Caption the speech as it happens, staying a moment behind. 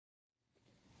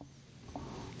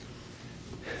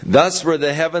Thus were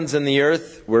the heavens and the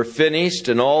earth were finished,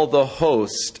 and all the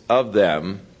host of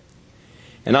them.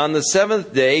 And on the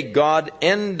seventh day God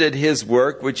ended his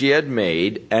work which he had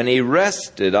made, and he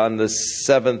rested on the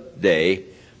seventh day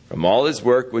from all his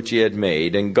work which he had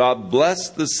made. And God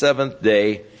blessed the seventh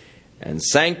day and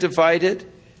sanctified it,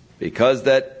 because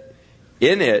that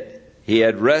in it he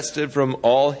had rested from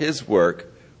all his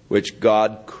work which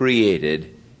God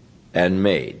created and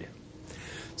made.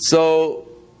 So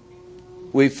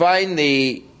we find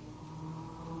the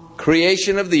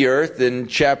creation of the earth in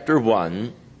chapter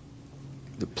 1,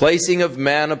 the placing of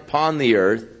man upon the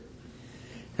earth,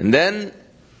 and then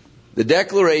the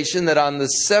declaration that on the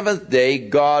seventh day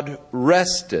God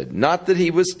rested. Not that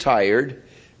he was tired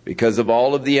because of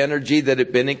all of the energy that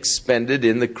had been expended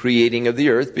in the creating of the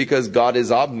earth, because God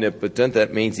is omnipotent.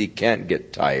 That means he can't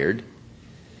get tired.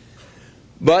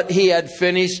 But he had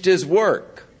finished his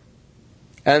work.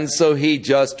 And so he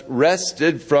just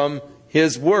rested from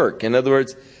his work. In other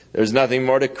words, there's nothing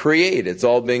more to create. It's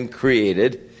all been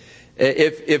created.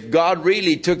 If God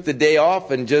really took the day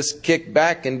off and just kicked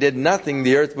back and did nothing,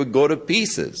 the earth would go to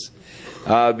pieces.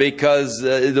 Because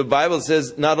the Bible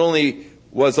says not only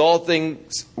were all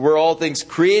things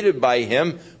created by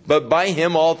him, but by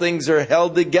him all things are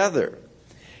held together.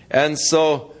 And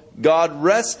so God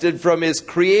rested from his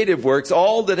creative works.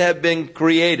 All that have been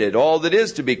created, all that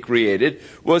is to be created,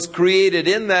 was created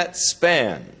in that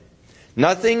span.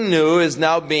 Nothing new is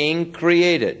now being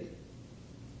created.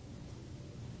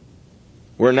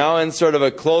 We're now in sort of a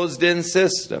closed-in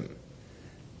system.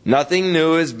 Nothing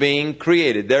new is being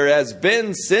created. There has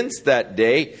been, since that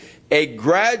day, a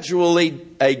gradual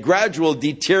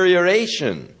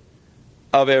deterioration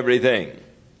of everything.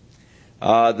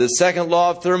 The second law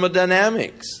of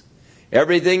thermodynamics.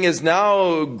 Everything is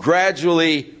now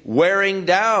gradually wearing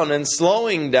down and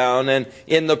slowing down and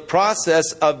in the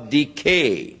process of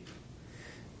decay.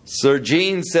 Sir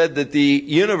Jean said that the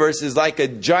universe is like a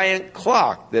giant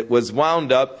clock that was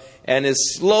wound up and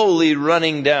is slowly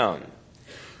running down.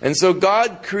 And so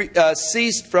God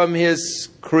ceased from his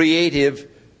creative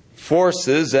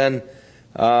forces and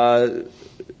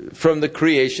from the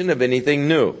creation of anything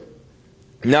new.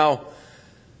 Now,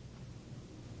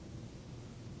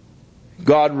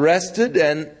 God rested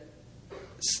and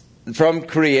from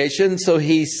creation, so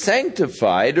he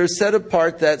sanctified or set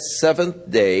apart that seventh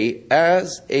day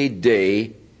as a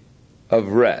day of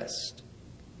rest.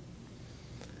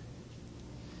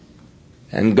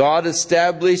 And God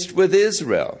established with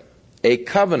Israel a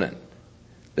covenant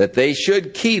that they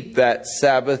should keep that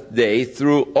Sabbath day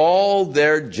through all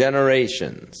their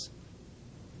generations.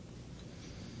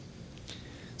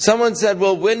 Someone said,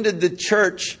 well, when did the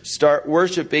church start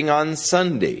worshiping on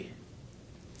Sunday?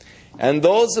 And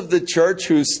those of the church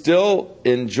who still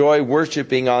enjoy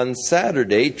worshiping on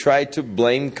Saturday try to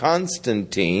blame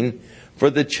Constantine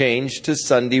for the change to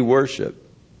Sunday worship.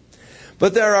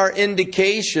 But there are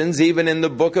indications, even in the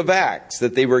book of Acts,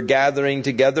 that they were gathering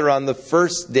together on the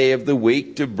first day of the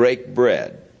week to break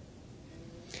bread.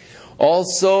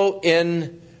 Also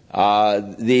in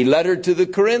the letter to the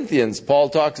Corinthians, Paul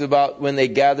talks about when they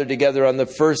gathered together on the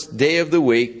first day of the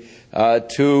week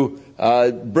to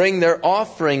bring their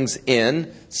offerings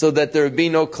in so that there would be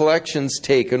no collections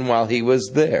taken while he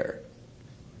was there.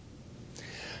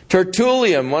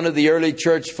 Tertullian, one of the early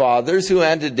church fathers who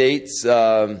antedates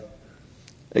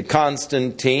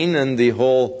Constantine and the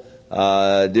whole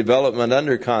development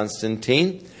under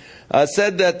Constantine,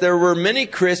 said that there were many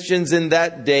Christians in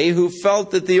that day who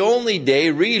felt that the only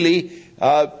day really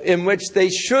in which they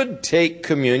should take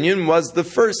communion was the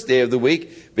first day of the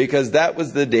week, because that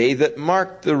was the day that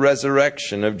marked the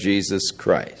resurrection of Jesus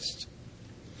Christ.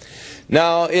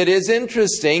 Now, it is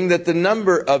interesting that the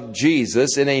number of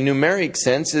Jesus in a numeric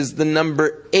sense is the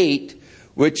number 8,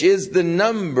 which is the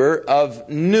number of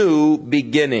new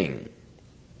beginning.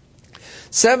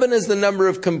 7 is the number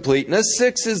of completeness.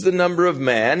 6 is the number of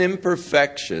man,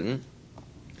 imperfection.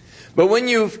 But when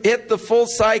you've hit the full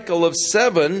cycle of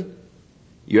 7,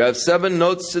 you have 7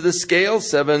 notes to the scale,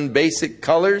 7 basic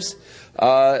colors.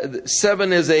 7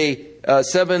 is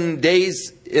 7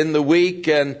 days in the week,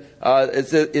 and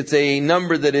it's a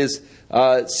number that is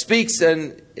speaks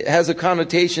and has a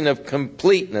connotation of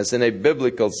completeness in a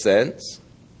biblical sense.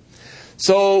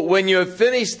 So when you have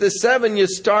finished the 7, you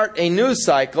start a new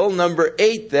cycle. Number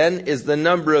 8 then is the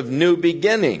number of new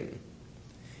beginning.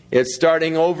 It's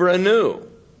starting over anew.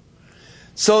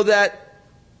 So that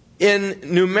in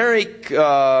numeric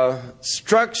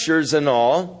structures and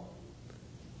all,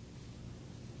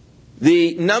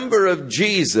 the number of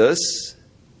Jesus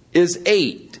is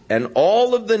 8. And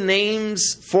all of the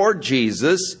names for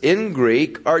Jesus in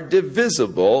Greek are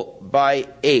divisible by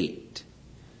 8,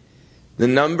 the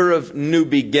number of new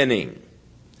beginning.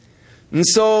 And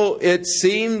so it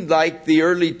seemed like the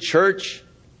early church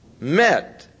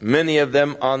met, many of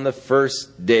them, on the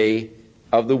first day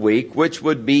of the week, which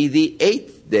would be the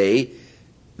 8th day,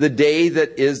 the day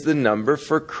that is the number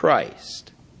for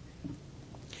Christ.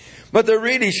 But there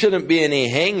really shouldn't be any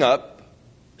hang-up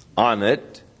on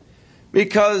it,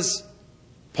 because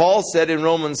Paul said in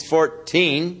Romans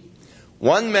 14,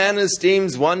 one man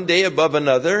esteems one day above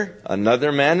another,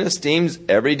 another man esteems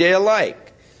every day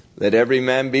alike. Let every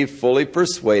man be fully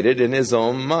persuaded in his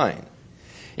own mind.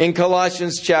 In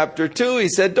Colossians chapter 2, he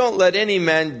said, don't let any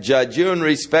man judge you in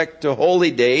respect to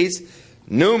holy days,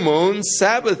 new moons,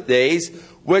 Sabbath days,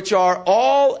 which are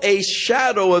all a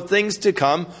shadow of things to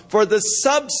come, for the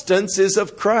substance is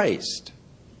of Christ.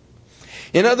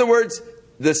 In other words,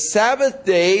 the Sabbath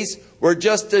days were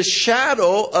just a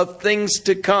shadow of things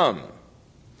to come.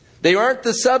 They aren't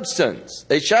the substance.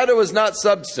 A shadow is not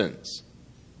substance.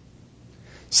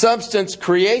 Substance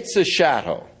creates a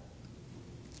shadow.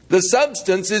 The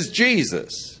substance is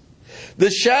Jesus. The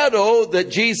shadow that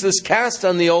Jesus cast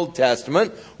on the Old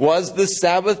Testament was the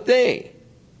Sabbath day,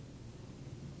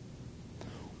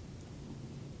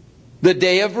 the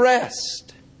day of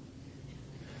rest.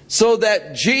 So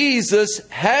that Jesus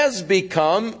has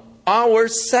become our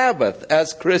Sabbath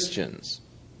as Christians.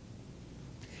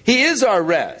 He is our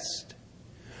rest.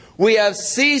 We have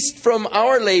ceased from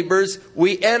our labors.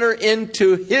 We enter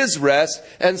into His rest.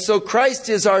 And so Christ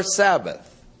is our Sabbath.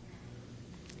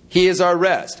 He is our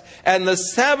rest. And the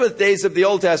Sabbath days of the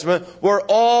Old Testament were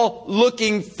all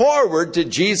looking forward to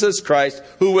Jesus Christ,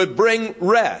 who would bring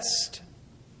rest.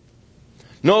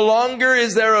 No longer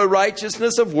is there a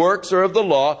righteousness of works or of the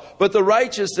law, but the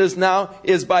righteousness now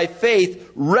is by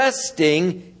faith,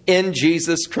 resting in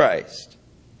Jesus Christ.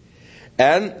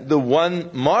 And the one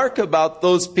mark about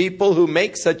those people who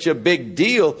make such a big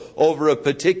deal over a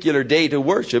particular day to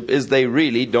worship is they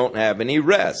really don't have any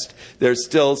rest. They're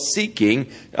still seeking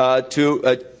to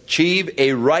achieve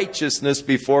a righteousness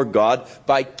before God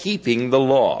by keeping the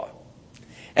law.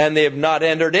 And they have not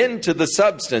entered into the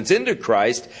substance, into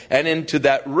Christ, and into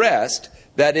that rest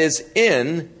that is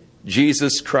in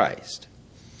Jesus Christ.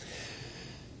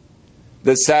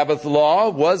 The Sabbath law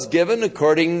was given,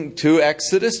 according to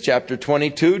Exodus chapter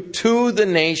 22, to the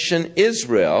nation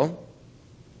Israel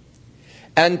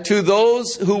and to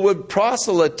those who would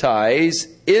proselytize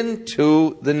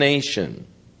into the nation,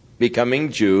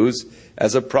 becoming Jews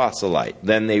as a proselyte.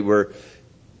 Then they were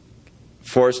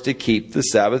forced to keep the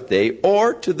Sabbath day,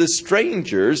 or to the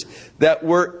strangers that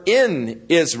were in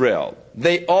Israel.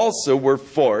 They also were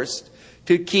forced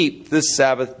to keep the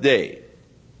Sabbath day.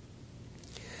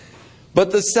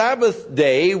 But the Sabbath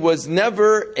day was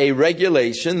never a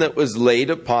regulation that was laid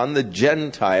upon the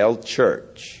Gentile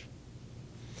church.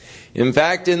 In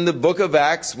fact, in the book of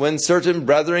Acts, when certain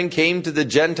brethren came to the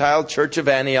Gentile church of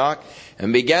Antioch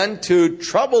and began to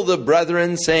trouble the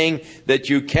brethren, saying that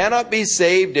you cannot be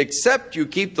saved except you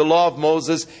keep the law of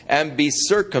Moses and be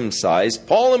circumcised,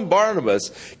 Paul and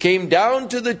Barnabas came down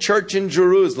to the church in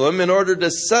Jerusalem in order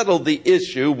to settle the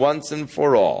issue once and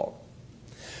for all.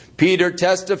 Peter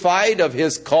testified of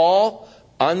his call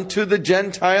unto the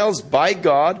Gentiles by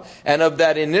God and of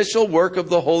that initial work of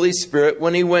the Holy Spirit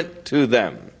when he went to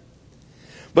them.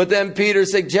 But then Peter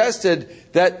suggested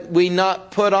that we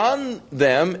not put on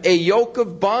them a yoke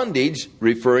of bondage,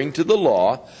 referring to the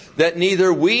law, that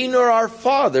neither we nor our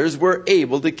fathers were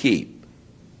able to keep.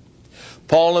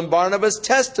 Paul and Barnabas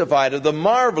testified of the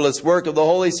marvelous work of the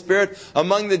Holy Spirit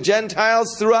among the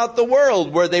Gentiles throughout the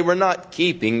world where they were not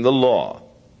keeping the law.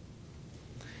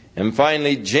 And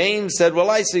finally, James said, well,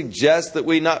 I suggest that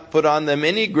we not put on them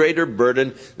any greater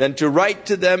burden than to write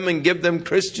to them and give them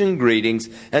Christian greetings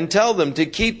and tell them to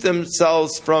keep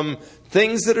themselves from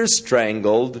things that are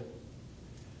strangled,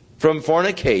 from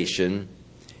fornication,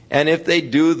 and if they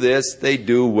do this, they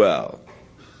do well.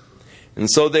 And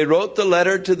so they wrote the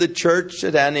letter to the church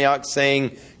at Antioch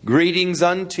saying, greetings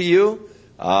unto you,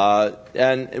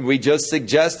 and we just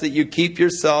suggest that you keep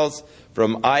yourselves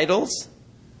from idols,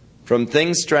 from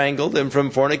things strangled, and from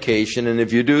fornication. And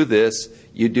if you do this,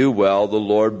 you do well. The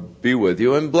Lord be with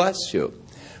you and bless you.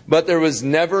 But there was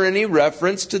never any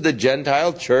reference to the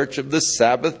Gentile church of the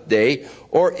Sabbath day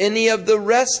or any of the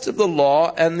rest of the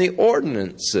law and the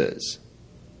ordinances.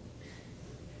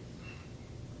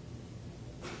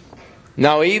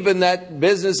 Now, even that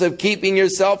business of keeping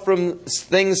yourself from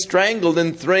things strangled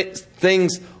and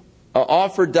things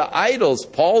offered to idols,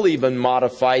 Paul even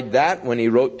modified that when he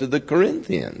wrote to the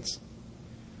Corinthians.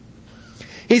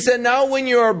 He said, now when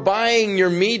you are buying your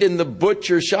meat in the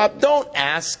butcher shop, don't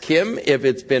ask him if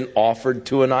it's been offered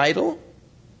to an idol.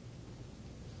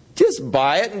 Just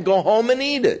buy it and go home and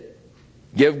eat it.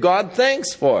 Give God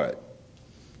thanks for it.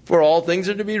 For all things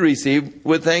are to be received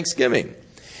with thanksgiving.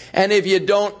 And if you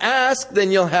don't ask, then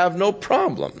you'll have no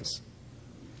problems.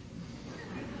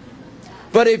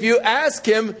 But if you ask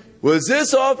him, was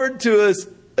this offered to us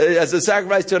as a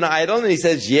sacrifice to an idol? And he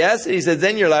says yes. And he says,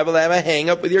 then you're liable to have a hang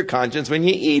up with your conscience when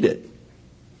you eat it.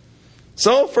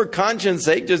 So for conscience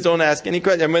sake, just don't ask any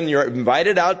questions. And when you're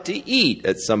invited out to eat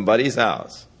at somebody's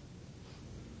house,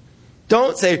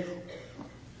 don't say,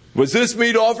 was this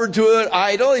meat offered to an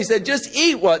idol? He said, just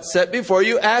eat what's set before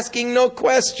you, asking no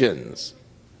questions.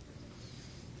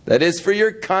 That is for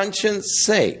your conscience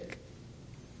sake.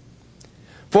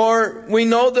 For we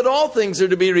know that all things are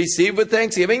to be received with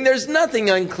thanksgiving. There's nothing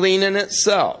unclean in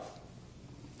itself.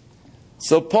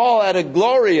 So Paul had a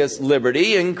glorious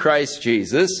liberty in Christ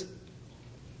Jesus.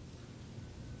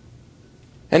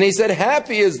 And he said,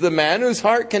 happy is the man whose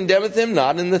heart condemneth him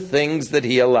not in the things that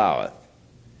he alloweth.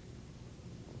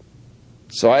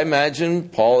 So I imagine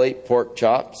Paul ate pork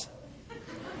chops.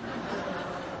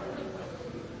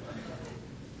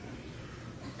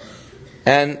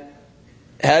 And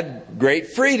had great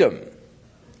freedom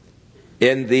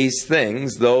in these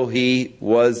things, though he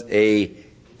was a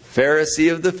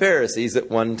Pharisee of the Pharisees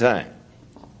at one time.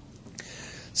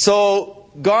 So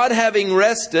God, having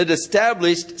rested,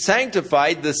 established,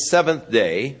 sanctified the seventh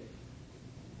day,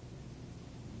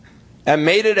 and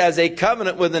made it as a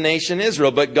covenant with the nation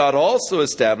Israel. But God also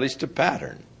established a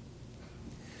pattern.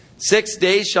 6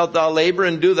 days shalt thou labor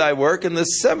and do thy work, and the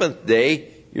seventh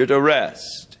day you're to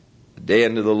rest, the day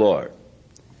unto the Lord.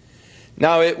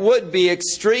 Now it would be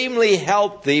extremely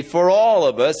healthy for all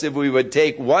of us if we would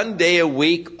take 1 day a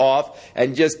week off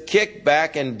and just kick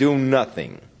back and do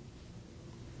nothing.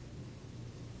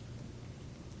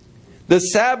 The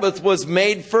Sabbath was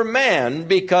made for man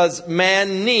because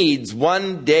man needs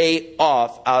 1 day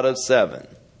off out of 7.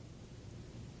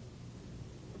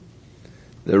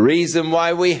 The reason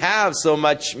why we have so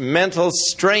much mental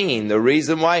strain, the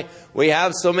reason why we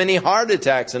have so many heart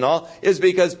attacks and all, is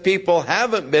because people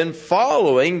haven't been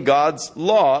following God's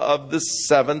law of the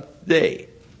seventh day.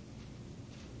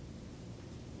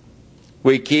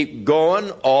 We keep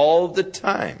going all the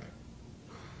time.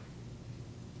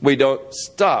 We don't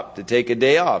stop to take a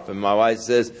day off. And my wife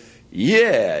says,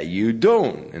 yeah, you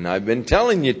don't. And I've been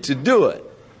telling you to do it.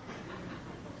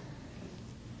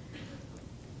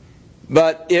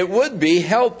 But it would be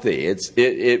healthy.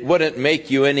 It wouldn't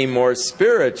make you any more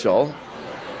spiritual.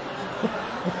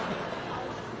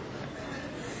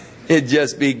 It'd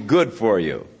just be good for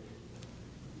you.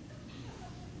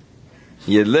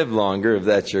 You'd live longer if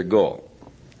that's your goal.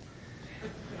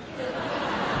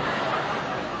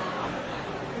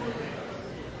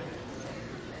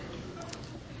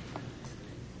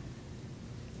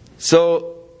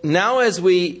 So now as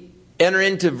we enter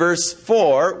into verse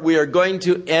 4, we are going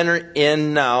to enter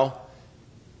in now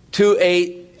to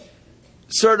a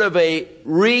sort of a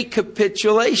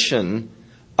recapitulation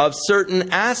of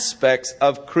certain aspects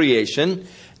of creation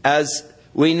as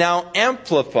we now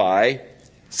amplify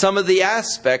some of the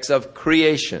aspects of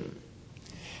creation.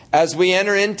 As we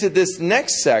enter into this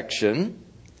next section,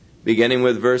 beginning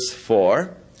with verse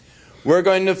 4, we're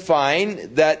going to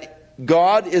find that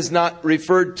God is not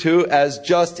referred to as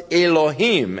just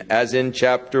Elohim, as in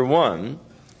chapter 1,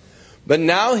 but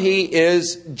now He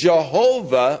is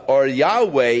Jehovah or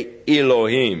Yahweh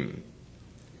Elohim.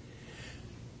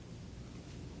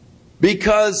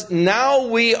 Because now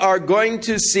we are going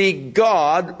to see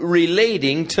God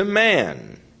relating to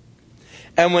man.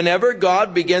 And whenever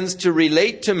God begins to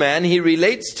relate to man, He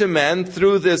relates to man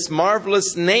through this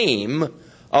marvelous name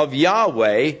of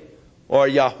Yahweh or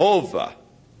Jehovah.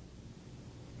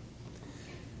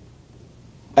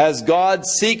 As God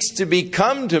seeks to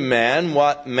become to man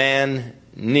what man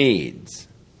needs.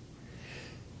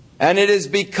 And it is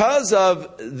because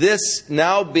of this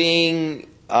now being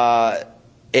a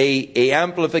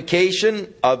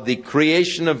amplification of the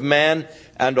creation of man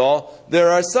and all,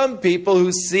 there are some people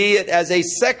who see it as a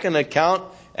second account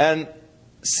and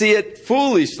see it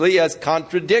foolishly as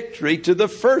contradictory to the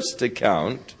first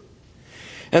account.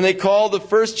 And they call the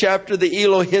first chapter the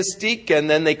Elohistic, and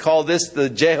then they call this the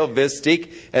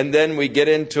Jehovistic, and then we get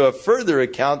into a further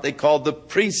account they call the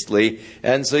priestly,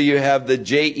 and so you have the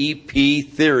JEP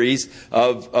theories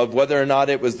of whether or not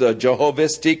it was the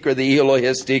Jehovistic or the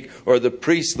Elohistic or the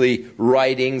priestly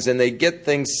writings, and they get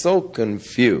things so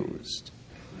confused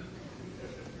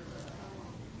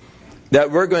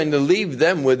that we're going to leave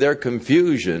them with their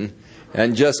confusion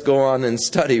and just go on and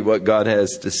study what God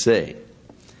has to say.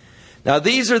 Now,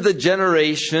 these are the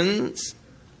generations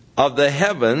of the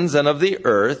heavens and of the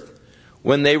earth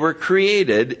when they were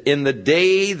created in the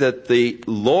day that the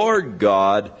Lord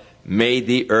God made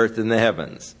the earth and the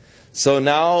heavens. So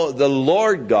now the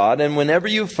Lord God, and whenever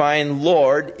you find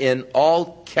Lord in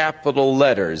all capital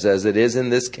letters, as it is in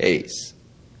this case,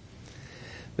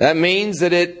 that means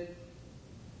that it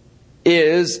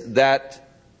is that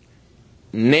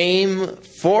name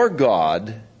for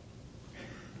God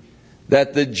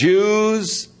that the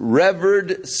Jews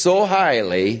revered so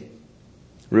highly,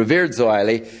 revered so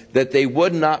highly, that they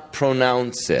would not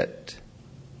pronounce it.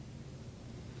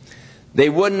 They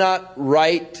would not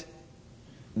write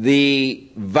the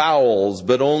vowels,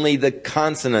 but only the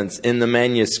consonants in the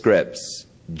manuscripts.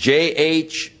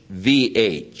 JHVH.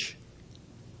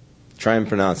 Try and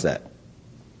pronounce that.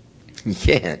 You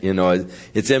can't,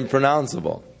 it's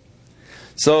impronounceable.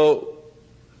 So,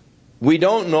 we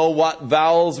don't know what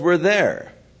vowels were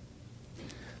there.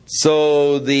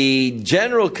 So, the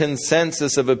general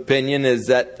consensus of opinion is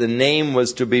that the name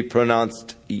was to be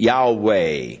pronounced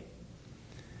Yahweh.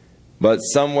 But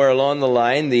somewhere along the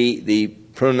line, the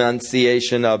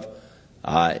pronunciation of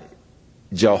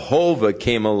Jehovah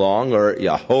came along, or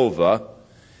Yehovah,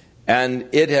 and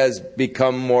it has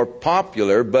become more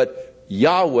popular, but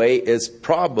Yahweh is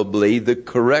probably the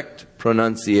correct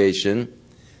pronunciation,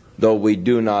 though we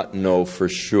do not know for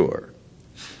sure.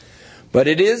 But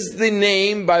it is the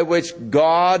name by which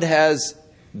God has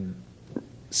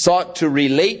sought to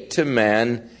relate to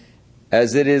man,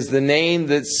 as it is the name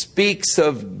that speaks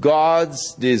of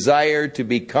God's desire to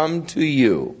become to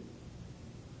you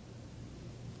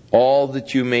all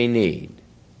that you may need.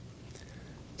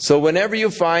 So whenever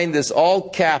you find this all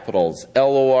capitals,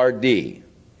 L-O-R-D,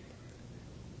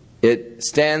 it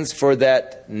stands for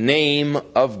that name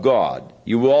of God.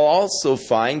 You will also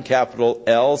find capital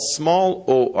L, small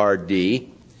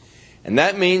o-r-d, and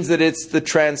that means that it's the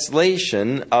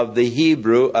translation of the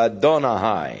Hebrew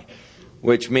Adonai,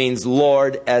 which means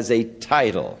Lord as a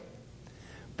title.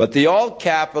 But the all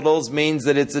capitals means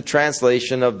that it's a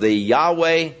translation of the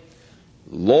Yahweh,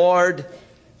 Lord,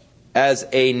 as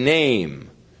a name.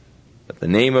 The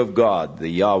name of God, the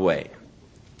Yahweh.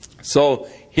 So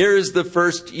here's the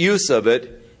first use of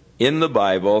it in the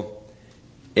Bible,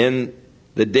 in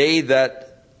the day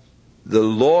that the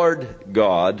Lord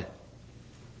God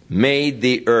made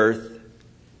the earth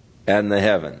and the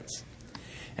heavens.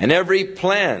 And every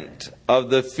plant of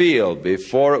the field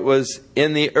before it was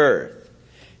in the earth,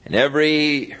 and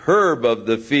every herb of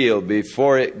the field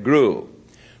before it grew.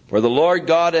 For the Lord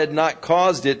God had not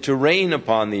caused it to rain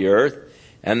upon the earth,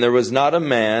 and there was not a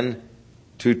man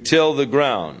to till the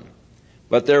ground.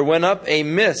 But there went up a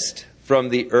mist from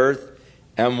the earth,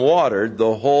 and watered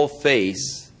the whole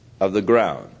face of the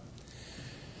ground.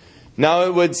 Now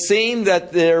it would seem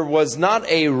that there was not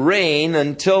a rain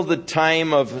until the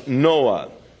time of Noah.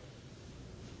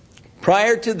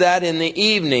 Prior to that, in the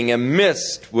evening, a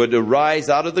mist would arise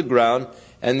out of the ground,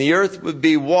 and the earth would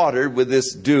be watered with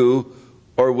this dew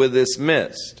or with this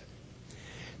mist.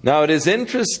 Now it is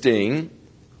interesting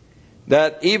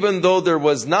that even though there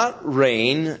was not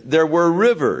rain, there were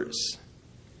rivers.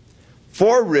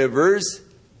 4 rivers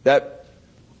that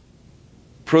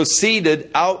proceeded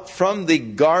out from the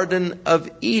Garden of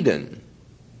Eden.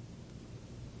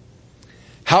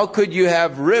 How could you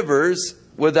have rivers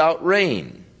without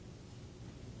rain?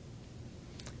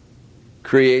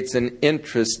 Creates an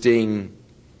interesting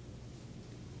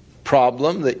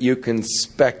problem that you can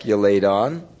speculate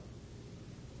on.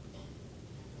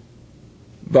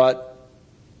 But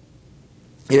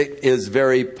it is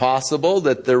very possible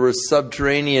that there were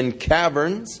subterranean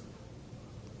caverns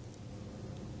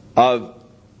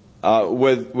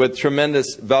with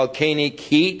tremendous volcanic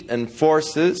heat and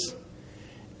forces,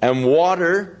 and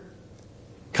water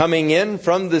coming in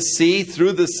from the sea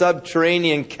through the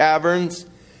subterranean caverns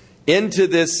into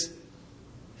this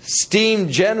steam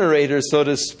generator, so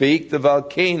to speak, the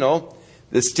volcano,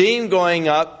 the steam going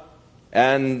up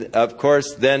and, of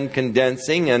course, then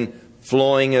condensing and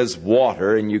flowing as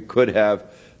water, and you could have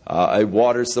a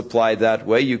water supply that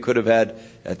way. You could have had,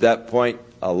 at that point,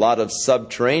 a lot of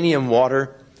subterranean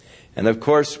water. And, of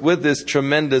course, with this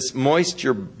tremendous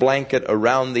moisture blanket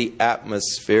around the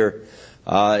atmosphere,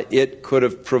 it could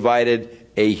have provided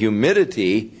a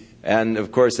humidity. And,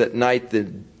 of course, at night,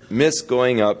 the mist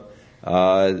going up,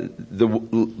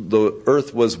 the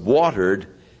earth was watered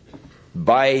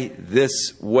by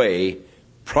this way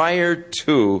prior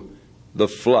to the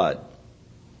flood.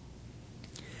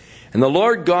 And the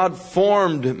Lord God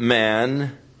formed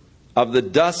man of the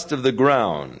dust of the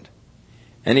ground,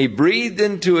 And he breathed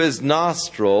into his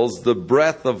nostrils the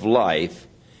breath of life,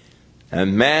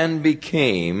 and man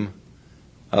became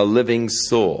a living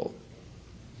soul.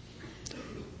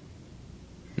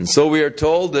 And so we are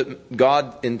told that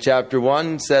God in chapter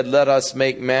 1 said, "Let us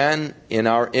make man in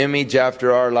our image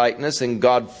after our likeness." And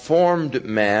God formed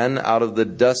man out of the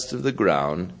dust of the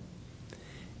ground.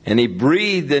 And he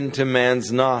breathed into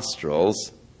man's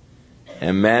nostrils,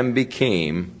 and man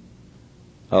became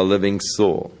a living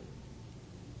soul.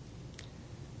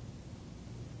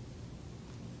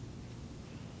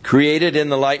 Created in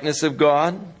the likeness of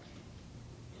God,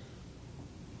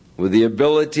 with the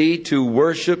ability to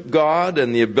worship God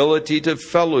and the ability to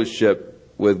fellowship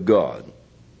with God.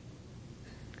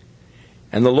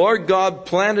 And the Lord God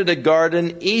planted a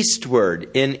garden eastward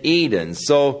in Eden.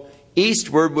 So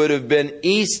eastward would have been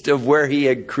east of where he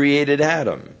had created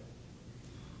Adam.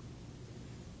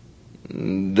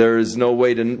 There is no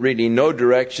way to really know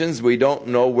directions. We don't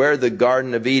know where the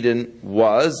Garden of Eden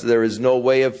was. There is no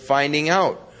way of finding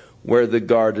out where the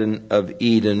Garden of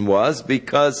Eden was,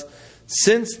 because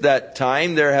since that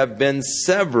time there have been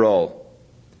several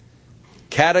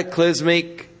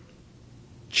cataclysmic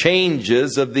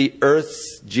changes of the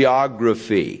earth's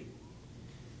geography,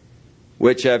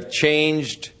 which have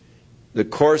changed the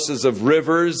courses of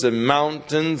rivers and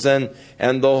mountains and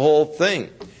the whole thing.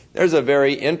 There's a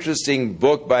very interesting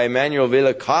book by Emanuel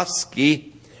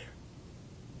Velikovsky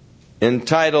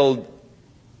entitled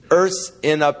Earth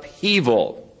in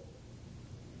Upheaval,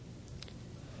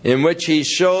 in which he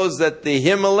shows that the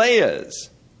Himalayas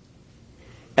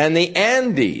and the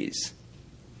Andes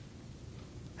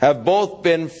have both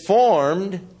been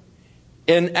formed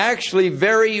in actually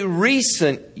very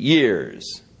recent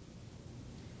years.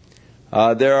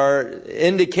 There are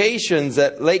indications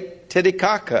at Lake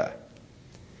Titicaca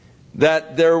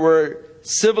that there were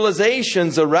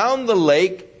civilizations around the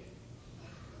lake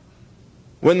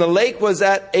when the lake was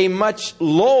at a much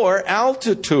lower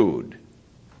altitude,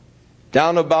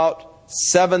 down about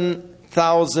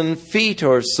 7,000 feet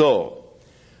or so.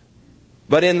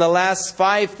 But in the last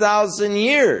 5,000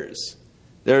 years,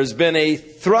 there's been a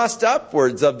thrust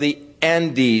upwards of the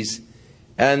Andes,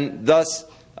 and thus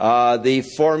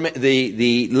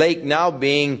the lake now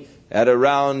being at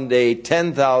around a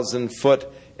 10,000 foot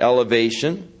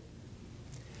elevation.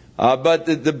 But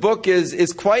the book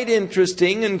is quite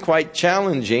interesting and quite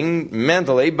challenging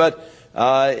mentally, but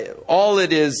all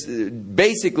it is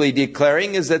basically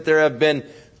declaring is that there have been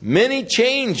many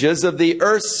changes of the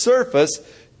earth's surface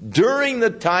during the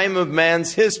time of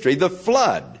man's history. The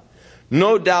flood,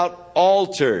 no doubt,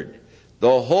 altered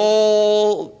the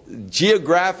whole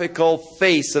geographical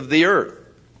face of the earth.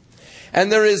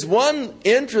 And there is one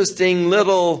interesting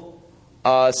little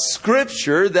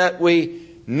scripture that we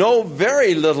know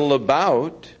very little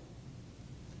about,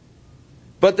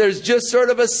 but there's just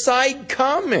sort of a side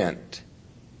comment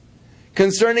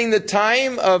concerning the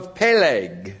time of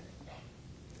Peleg,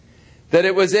 that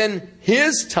it was in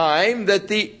his time that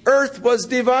the earth was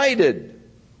divided.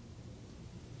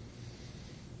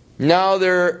 Now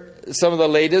some of the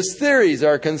latest theories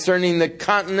are concerning the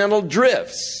continental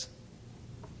drifts,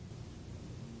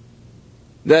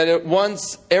 that at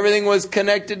once everything was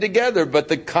connected together, but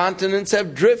the continents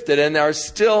have drifted and are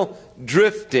still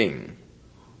drifting.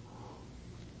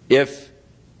 If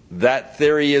that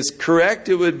theory is correct,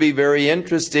 it would be very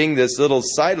interesting, this little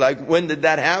sidelight. When did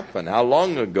that happen? How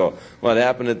long ago? Well, it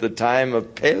happened at the time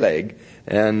of Peleg,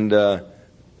 and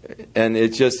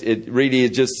it really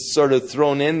is just sort of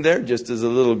thrown in there just as a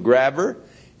little grabber,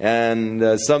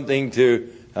 and something to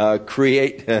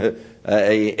create a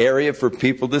area for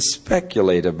people to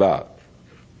speculate about.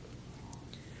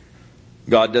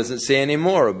 God doesn't say any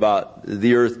more about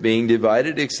the earth being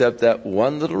divided except that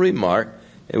one little remark,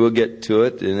 and we'll get to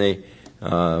it in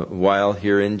a while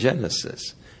here in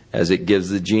Genesis. As it gives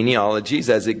the genealogies,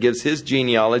 as it gives his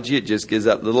genealogy, it just gives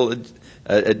that little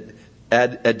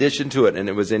addition to it. And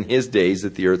it was in his days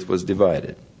that the earth was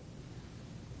divided.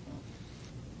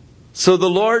 So the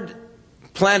Lord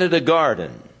planted a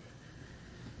garden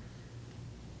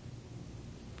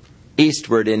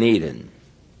eastward in Eden.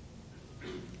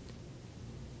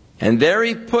 And there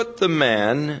he put the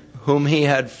man whom he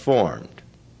had formed.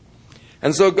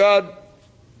 And so God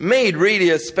made really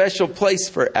a special place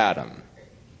for Adam.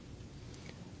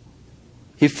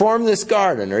 He formed this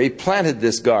garden, or he planted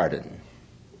this garden.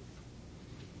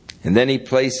 And then he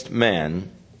placed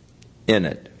man in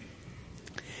it.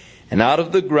 And out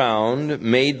of the ground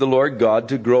made the Lord God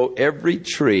to grow every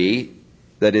tree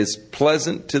that is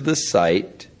pleasant to the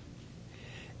sight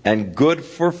and good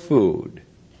for food.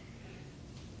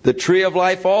 The tree of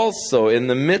life also in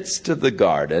the midst of the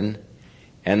garden,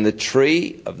 and the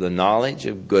tree of the knowledge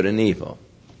of good and evil.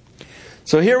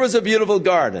 So here was a beautiful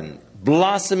garden,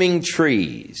 blossoming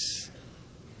trees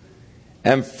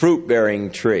and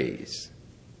fruit-bearing trees,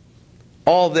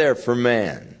 all there for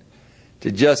man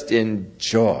to just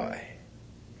enjoy.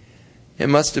 It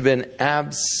must have been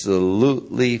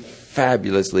absolutely,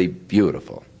 fabulously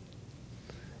beautiful.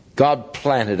 God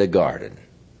planted a garden,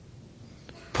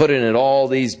 put in it all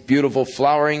these beautiful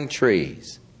flowering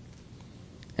trees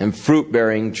and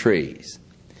fruit-bearing trees.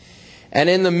 And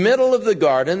in the middle of the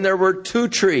garden there were two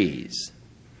trees.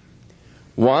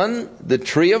 One, the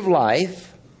tree of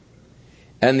life,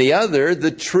 and the other,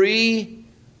 the tree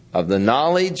of the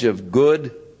knowledge of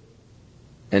good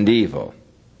and evil.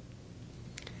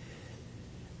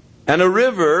 And a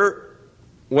river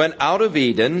went out of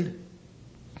Eden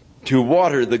to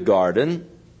water the garden,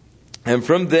 and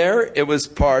from there it was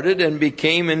parted and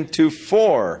became into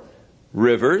 4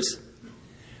 rivers.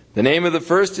 The name of the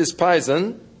first is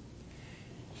Pison.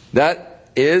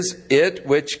 That is it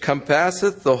which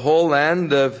compasseth the whole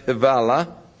land of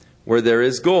Havilah, where there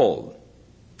is gold.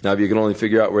 Now, if you can only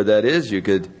figure out where that is, you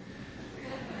could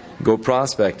go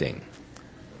prospecting.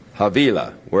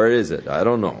 Havilah, where is it? I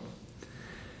don't know.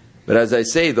 But as I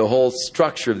say, the whole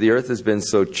structure of the earth has been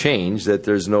so changed that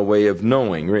there's no way of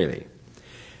knowing, really.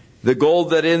 The gold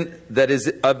that is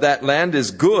of that land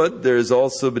is good. There is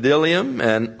also bdellium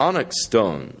and onyx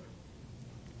stone.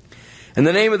 And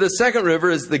the name of the second river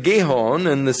is the Gihon,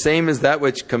 and the same is that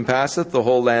which compasseth the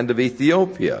whole land of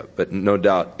Ethiopia, but no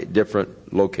doubt a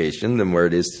different location than where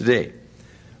it is today.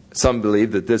 Some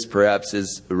believe that this perhaps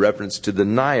is a reference to the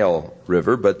Nile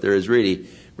River, but there is really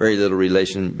very little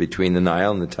relation between the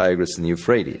Nile and the Tigris and the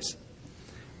Euphrates,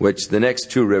 which the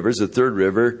next 2 rivers, the third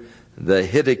river, the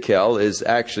Hiddekel, is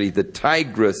actually the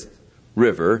Tigris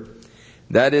River.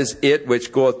 That is it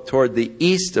which goeth toward the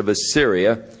east of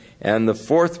Assyria, and the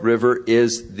 4th river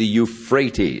is the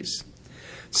Euphrates.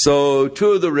 So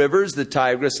 2 of the rivers, the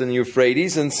Tigris and the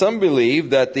Euphrates, and some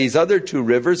believe that these other 2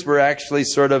 rivers were actually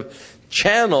sort of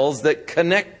channels that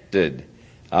connected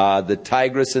the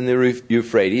Tigris and the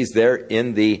Euphrates there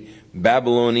in the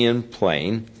Babylonian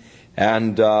plain.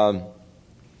 And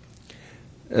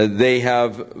they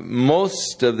have,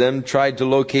 most of them, tried to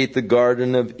locate the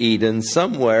Garden of Eden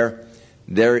somewhere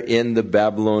there in the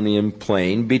Babylonian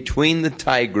plain between the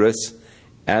Tigris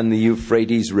and the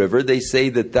Euphrates River. They say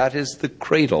that that is the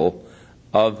cradle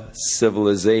of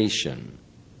civilization.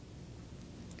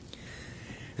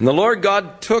 And the Lord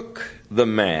God took the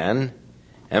man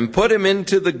and put him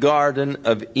into the Garden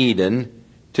of Eden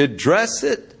to dress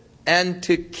it and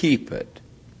to keep it.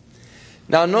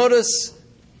 Now notice,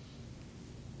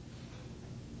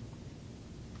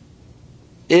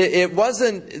 it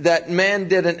wasn't that man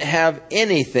didn't have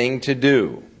anything to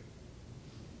do.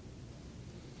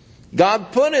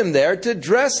 God put him there to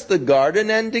dress the garden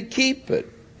and to keep it.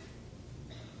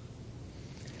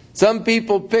 Some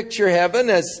people picture heaven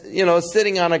as,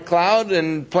 sitting on a cloud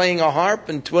and playing a harp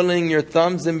and twiddling your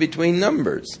thumbs in between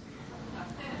numbers.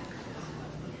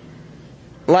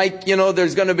 Like,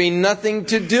 there's going to be nothing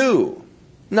to do.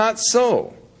 Not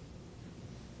so.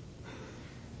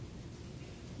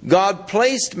 God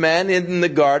placed man in the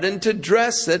garden to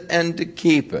dress it and to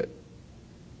keep it.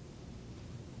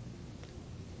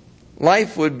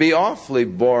 Life would be awfully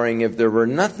boring if there were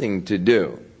nothing to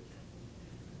do.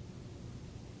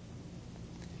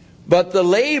 But the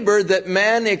labor that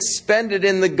man expended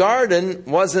in the garden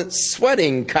wasn't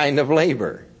sweating kind of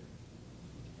labor.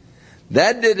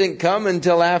 That didn't come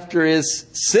until after his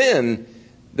sin,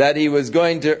 that he was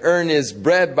going to earn his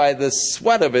bread by the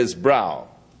sweat of his brow.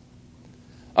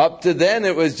 Up to then,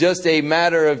 it was just a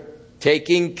matter of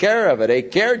taking care of it, a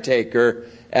caretaker,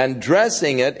 and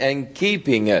dressing it and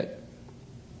keeping it.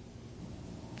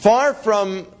 Far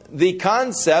from the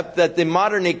concept that the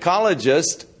modern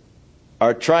ecologists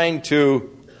are trying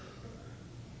to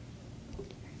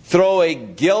throw a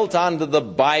guilt onto the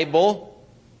Bible,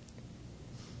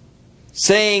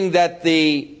 saying that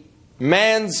the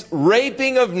man's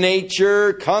raping of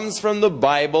nature comes from the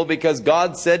Bible because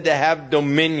God said to have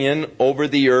dominion over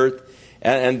the earth,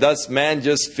 and thus man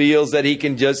just feels that he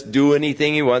can just do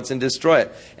anything he wants and destroy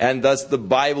it. And thus the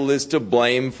Bible is to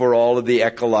blame for all of the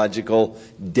ecological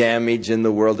damage in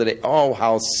the world today. Oh,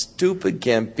 how stupid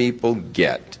can people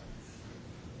get?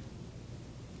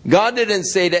 God didn't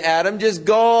say to Adam, just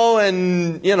go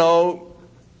and,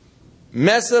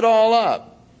 mess it all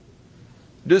up.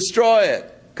 Destroy it.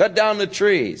 Cut down the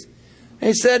trees.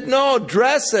 He said, no,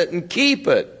 dress it and keep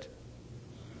it.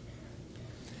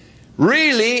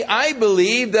 Really, I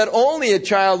believe that only a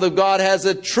child of God has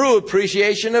a true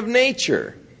appreciation of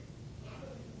nature.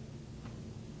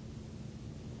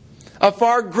 a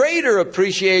far greater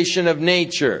appreciation of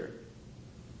nature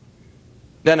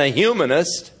than a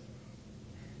humanist.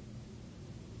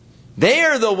 They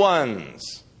are the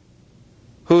ones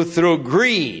who, through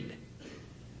greed,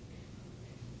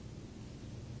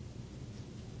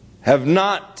 have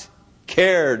not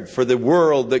cared for the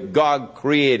world that God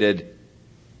created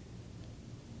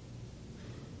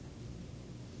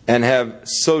and have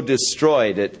so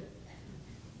destroyed it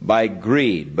by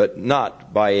greed, but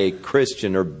not by a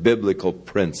Christian or biblical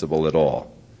principle at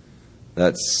all.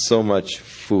 That's so much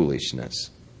foolishness.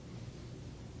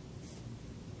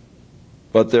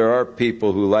 But there are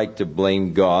people who like to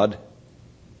blame God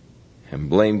and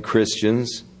blame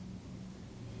Christians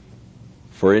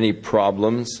for any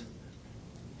problems.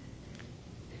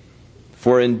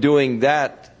 For in doing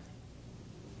that,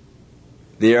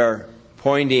 they are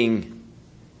pointing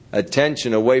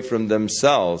attention away from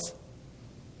themselves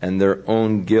and their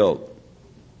own guilt.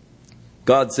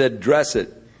 God said, dress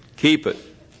it, keep it.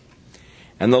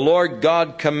 And the Lord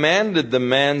God commanded the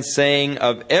man, saying,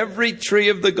 of every tree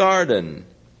of the garden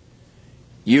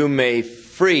you may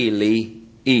freely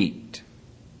eat.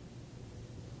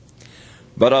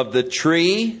 But of the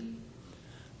tree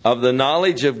of the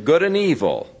knowledge of good and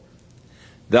evil,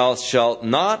 thou shalt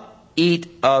not eat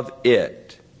of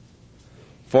it.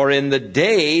 For in the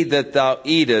day that thou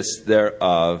eatest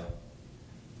thereof,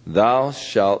 thou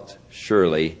shalt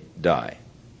surely die.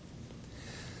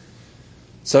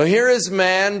 So here is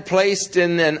man placed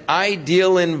in an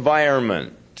ideal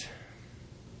environment,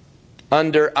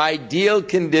 under ideal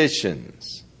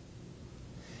conditions.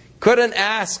 Couldn't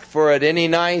ask for it any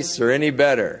nicer, any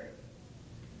better.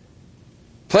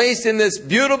 Placed in this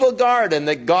beautiful garden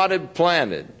that God had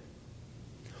planted.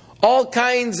 All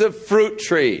kinds of fruit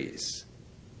trees.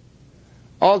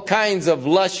 All kinds of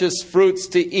luscious fruits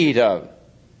to eat of.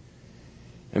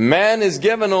 And man is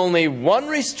given only one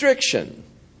restriction.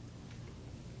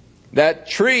 That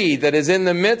tree that is in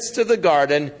the midst of the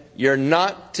garden, you're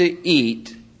not to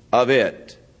eat of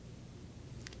it.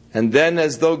 And then,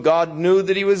 as though God knew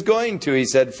that he was going to, he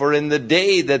said, for in the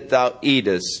day that thou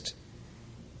eatest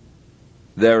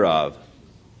thereof,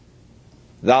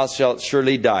 thou shalt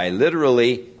surely die.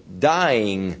 Literally,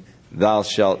 dying, thou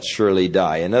shalt surely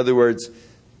die. In other words,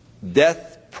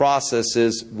 death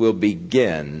processes will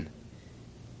begin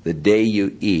the day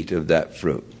you eat of that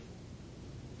fruit.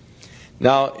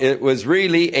 Now, it was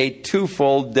really a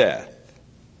twofold death.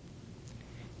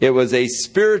 It was a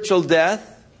spiritual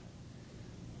death,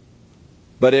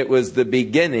 but it was the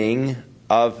beginning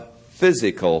of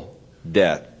physical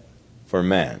death for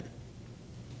man.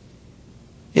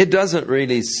 It doesn't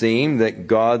really seem that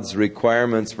God's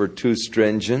requirements were too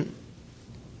stringent.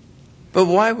 But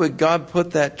why would God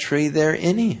put that tree there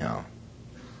anyhow?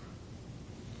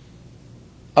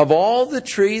 Of all the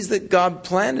trees that God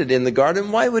planted in the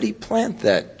garden, why would he plant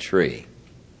that tree?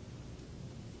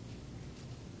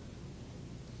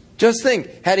 Just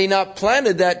think, had he not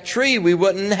planted that tree, we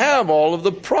wouldn't have all of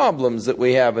the problems that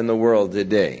we have in the world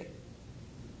today.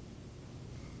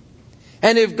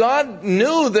 And if God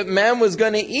knew that man was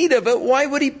going to eat of it, why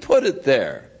would he put it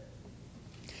there?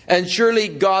 And surely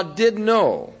God did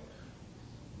know.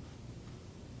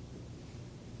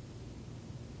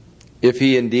 If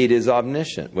he indeed is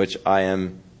omniscient, which I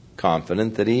am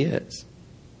confident that he is.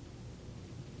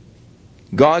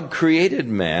 God created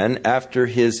man after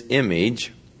his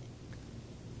image,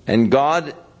 and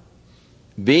God,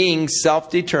 being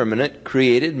self-determinate,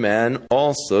 created man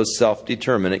also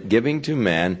self-determinate, giving to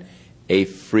man a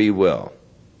free will.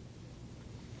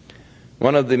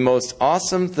 One of the most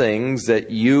awesome things that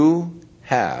you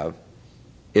have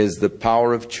is the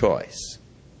power of choice.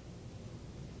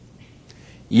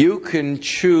 You can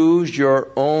choose your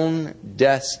own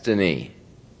destiny.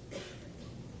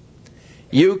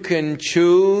 You can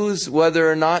choose whether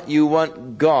or not you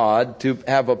want God to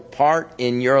have a part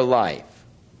in your life.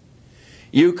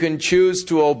 You can choose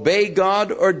to obey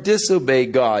God or disobey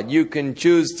God. You can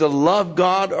choose to love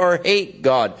God or hate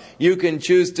God. You can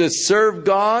choose to serve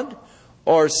God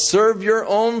or serve your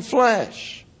own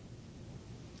flesh.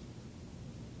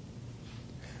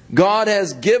 God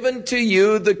has given to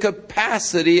you the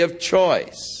capacity of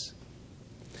choice.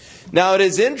 Now, it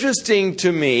is interesting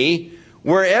to me,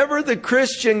 wherever the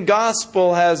Christian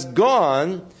gospel has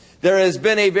gone, there has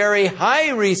been a very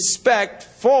high respect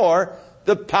for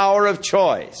the power of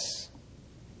choice.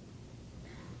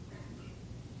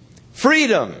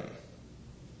 Freedom.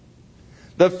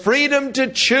 The freedom to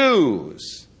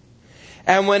choose.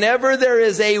 And whenever there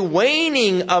is a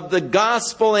waning of the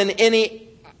gospel in any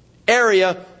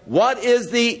area, what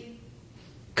is the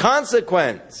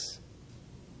consequence?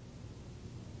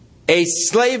 A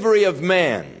slavery of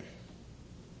man.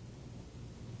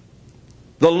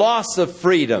 the loss of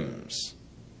freedoms.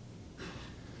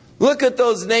 Look at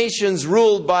those nations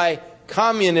ruled by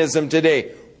communism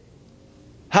today.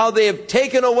 How they have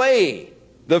taken away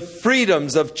the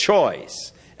freedoms of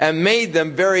choice and made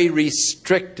them very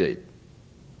restricted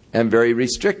and very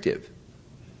restrictive.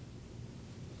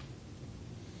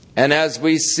 And as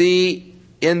we see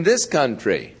in this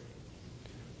country,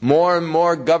 more and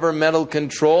more governmental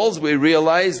controls, we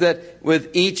realize that with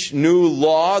each new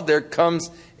law there comes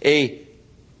a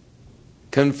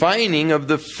confining of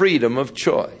the freedom of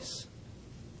choice.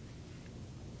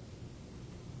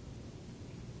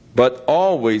 But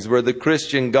always where the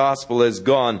Christian gospel has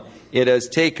gone, it has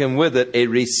taken with it a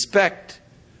respect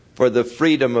for the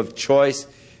freedom of choice,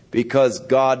 because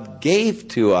God gave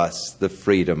to us the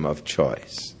freedom of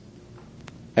choice.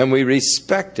 And we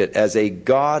respect it as a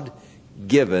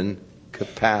God-given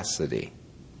capacity.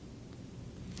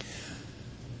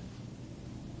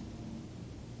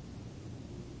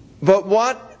 But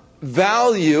what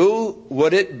value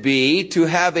would it be to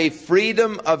have a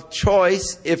freedom of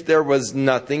choice if there was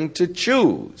nothing to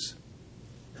choose?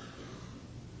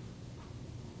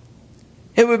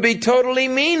 It would be totally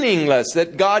meaningless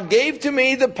that God gave to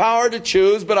me the power to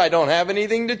choose, but I don't have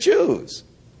anything to choose.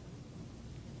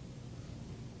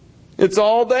 It's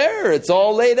all there. It's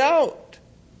all laid out.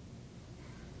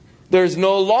 There's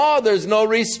no law. There's no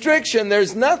restriction.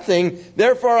 There's nothing.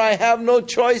 Therefore, I have no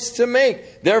choice to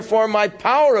make. Therefore, my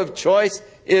power of choice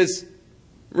is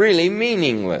really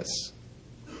meaningless.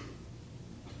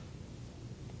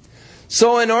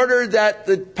 So in order that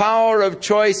the power of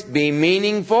choice be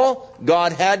meaningful,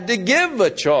 God had to give a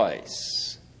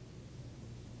choice.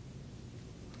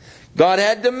 God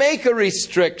had to make a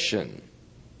restriction.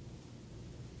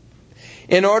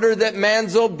 In order that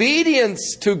man's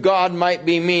obedience to God might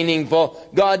be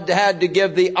meaningful, God had to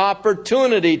give the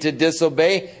opportunity to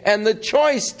disobey and the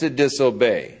choice to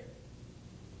disobey.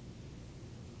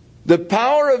 The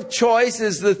power of choice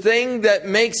is the thing that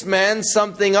makes man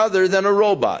something other than a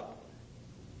robot.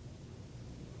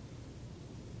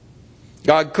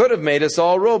 God could have made us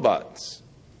all robots.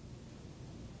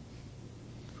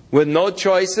 With no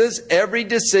choices, every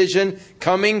decision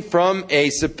coming from a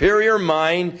superior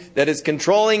mind that is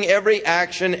controlling every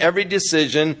action, every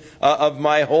decision of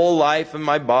my whole life and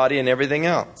my body and everything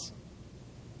else.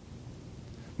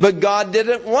 But God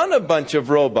didn't want a bunch of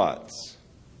robots.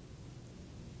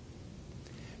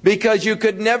 Because you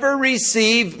could never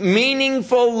receive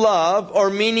meaningful love or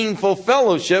meaningful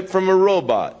fellowship from a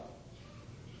robot.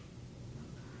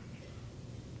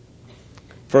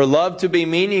 For love to be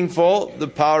meaningful, the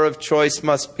power of choice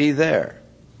must be there.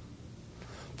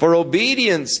 For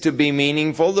obedience to be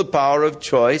meaningful, the power of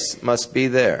choice must be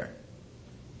there.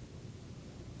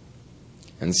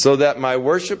 And so that my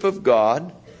worship of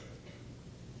God,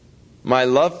 my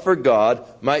love for God,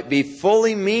 might be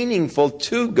fully meaningful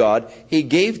to God, He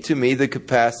gave to me the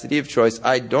capacity of choice.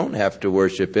 I don't have to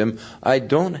worship Him. I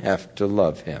don't have to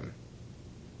love Him.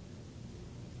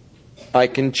 I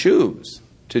can choose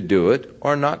to do it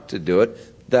or not to do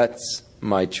it. That's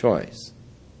my choice.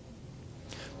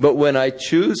 But when I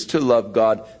choose to love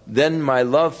God, then my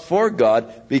love for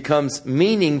God becomes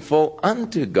meaningful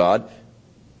unto God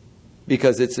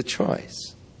because it's a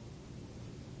choice.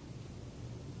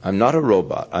 I'm not a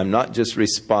robot. I'm not just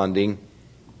responding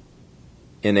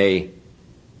in a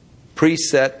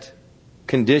preset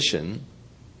condition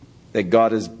that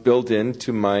God has built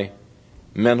into my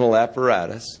mental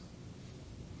apparatus,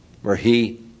 where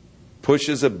He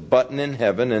pushes a button in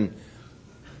heaven and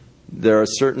there are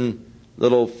certain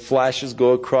little flashes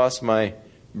go across my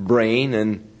brain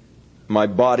and my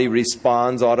body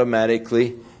responds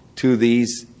automatically to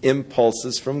these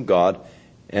impulses from God.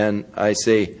 And I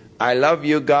say, I love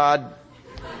you, God.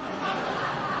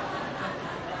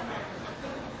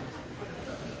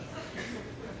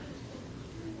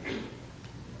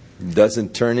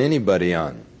 Doesn't turn anybody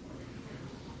on.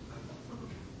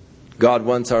 God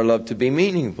wants our love to be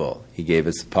meaningful. He gave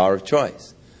us the power of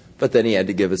choice. But then He had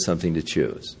to give us something to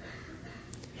choose.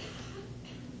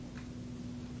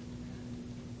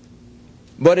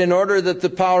 But in order that the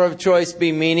power of choice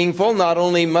be meaningful, not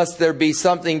only must there be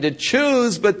something to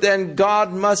choose, but then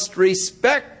God must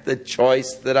respect the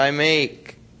choice that I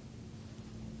make.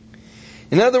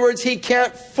 In other words, He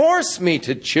can't force me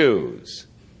to choose.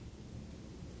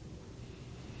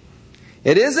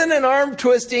 It isn't an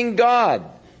arm-twisting God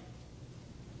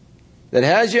that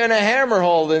has you in a hammer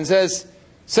hold and says,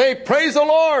 say, praise the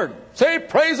Lord. Say,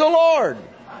 praise the Lord.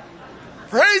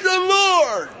 Praise the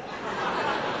Lord.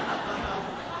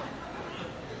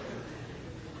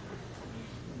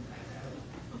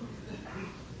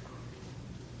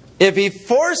 If He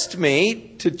forced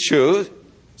me to choose,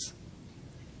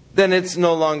 then it's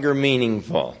no longer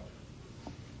meaningful.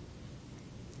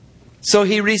 So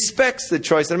he respects the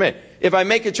choice that I made. If I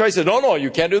make a choice that, no, you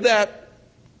can't do that,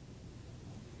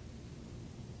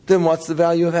 then what's the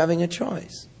value of having a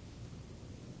choice?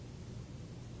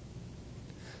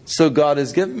 So God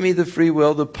has given me the free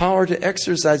will, the power to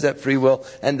exercise that free will,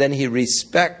 and then he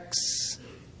respects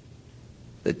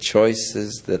the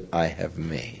choices that I have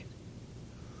made.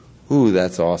 Ooh,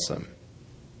 that's awesome.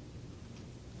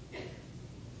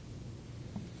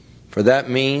 For that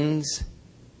means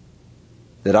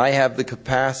that I have the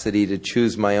capacity to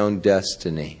choose my own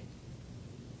destiny,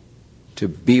 to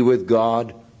be with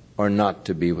God or not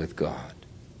to be with God.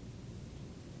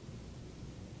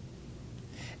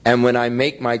 And when I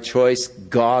make my choice,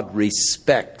 God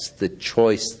respects the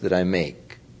choice that I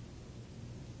make.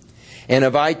 And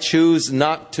if I choose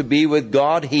not to be with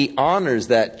God, he honors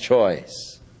that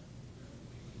choice.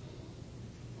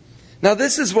 Now,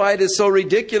 this is why it is so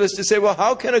ridiculous to say, well,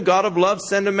 how can a God of love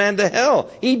send a man to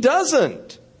hell? He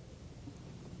doesn't.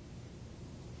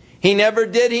 He never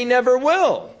did, he never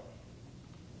will.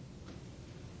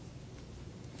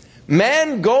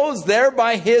 Man goes there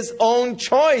by his own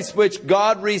choice, which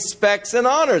God respects and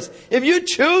honors. If you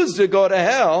choose to go to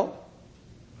hell,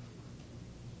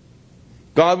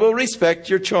 God will respect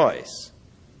your choice.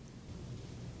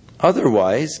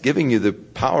 Otherwise, giving you the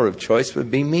power of choice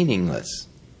would be meaningless.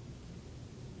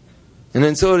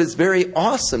 And so it is very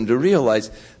awesome to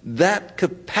realize that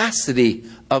capacity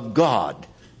of God,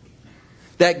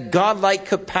 that godlike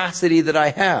capacity that I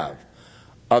have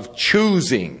of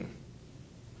choosing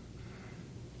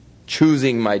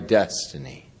my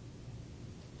destiny.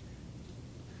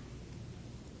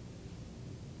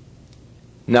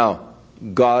 Now,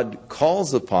 God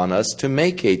calls upon us to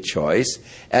make a choice,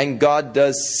 and God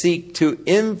does seek to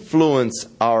influence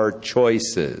our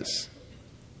choices.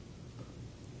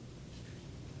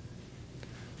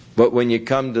 But when you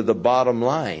come to the bottom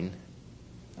line,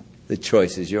 the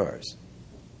choice is yours.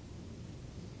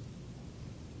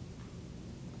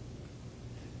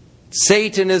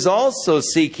 Satan is also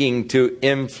seeking to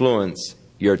influence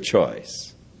your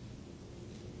choice.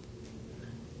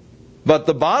 But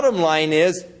the bottom line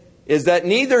is that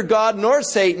neither God nor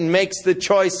Satan makes the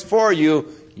choice for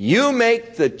you. You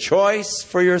make the choice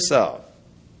for yourself.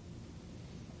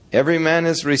 Every man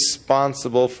is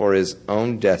responsible for his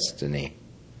own destiny.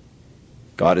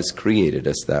 God has created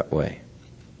us that way.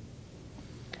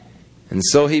 And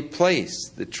so he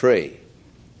placed the tray.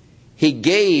 He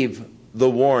gave the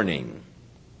warning.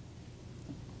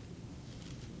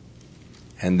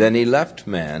 And then he left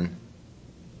man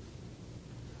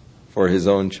for his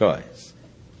own choice.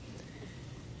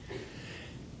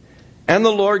 And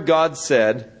the Lord God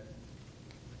said,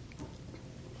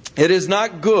 "It is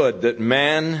not good that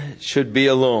man should be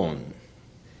alone."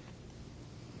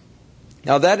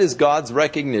 Now that is God's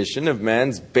recognition of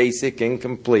man's basic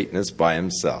incompleteness by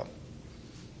himself.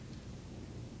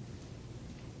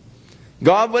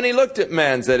 God, when he looked at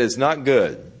man, said, "It's not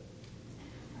good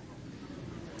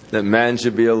that man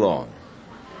should be alone."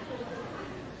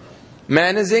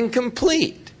 Man is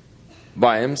incomplete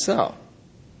by himself.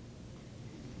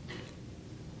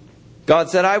 God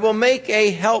said, "I will make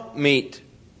a helpmeet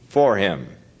for him."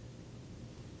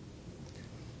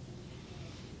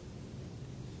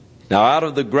 Now out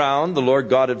of the ground the Lord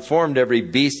God had formed every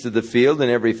beast of the field and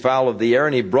every fowl of the air,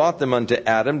 and he brought them unto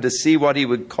Adam to see what he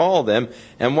would call them.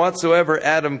 And whatsoever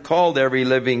Adam called every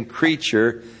living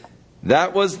creature,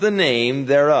 that was the name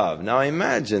thereof. Now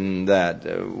imagine that.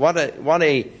 What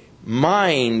a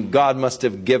mind God must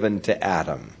have given to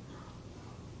Adam.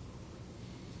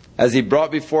 As he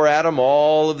brought before Adam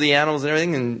all of the animals and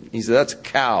everything, and he said, "That's a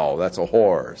cow, that's a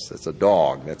horse, that's a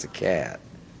dog, that's a cat."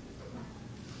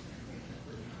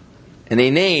 And he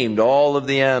named all of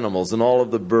the animals and all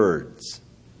of the birds.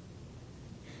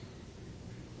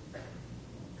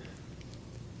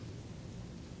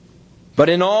 But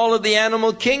in all of the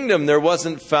animal kingdom, there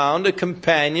wasn't found a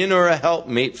companion or a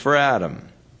helpmeet for Adam.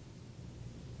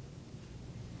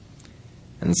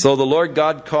 And so the Lord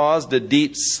God caused a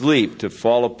deep sleep to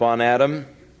fall upon Adam.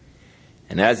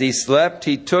 And as he slept,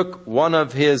 he took one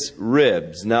of his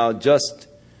ribs. Now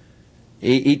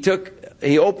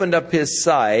he opened up his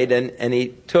side and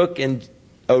he took, and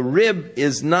a rib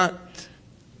is not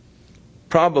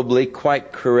probably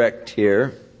quite correct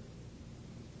here.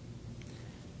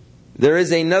 There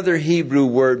is another Hebrew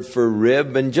word for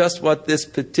rib, and just what this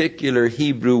particular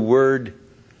Hebrew word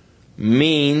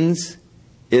means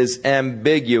is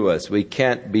ambiguous. We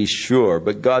can't be sure,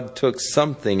 but God took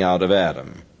something out of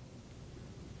Adam.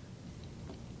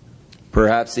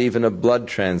 Perhaps even a blood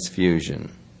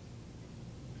transfusion,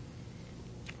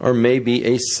 Or maybe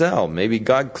a cell. Maybe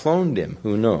God cloned him.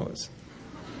 Who knows?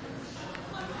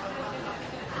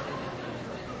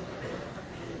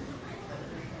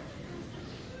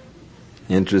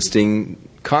 Interesting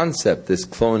concept, this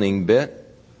cloning bit.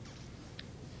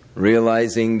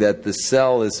 Realizing that the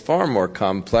cell is far more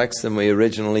complex than we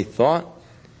originally thought.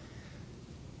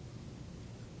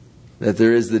 That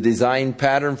there is the design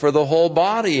pattern for the whole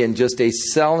body in just a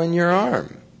cell in your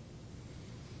arm.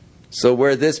 So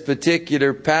where this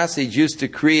particular passage used to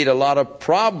create a lot of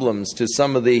problems to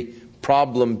some of the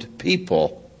problemed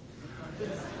people,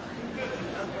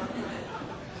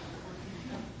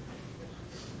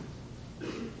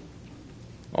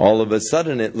 all of a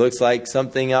sudden it looks like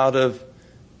something out of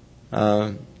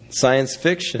science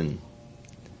fiction.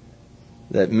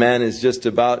 That man has just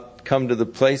about come to the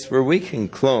place where we can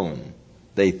clone,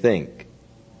 they think.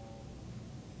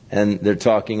 And they're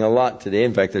talking a lot today.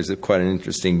 In fact, there's quite an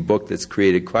interesting book that's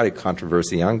created quite a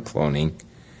controversy on cloning.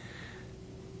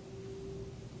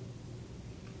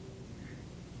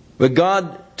 But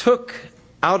God took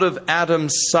out of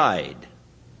Adam's side,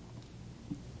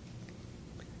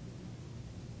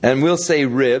 and we'll say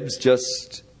ribs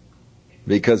just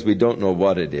because we don't know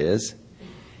what it is,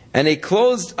 and he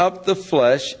closed up the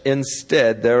flesh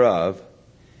instead thereof,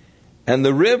 and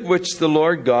the rib which the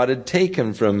Lord God had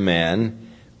taken from man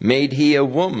made he a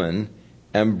woman,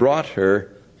 and brought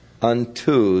her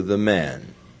unto the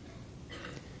man.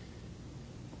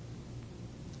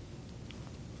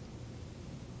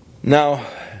 Now,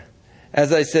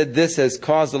 as I said, this has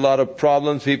caused a lot of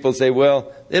problems. People say,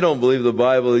 well, they don't believe the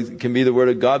Bible can be the Word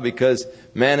of God because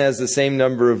man has the same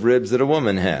number of ribs that a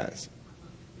woman has.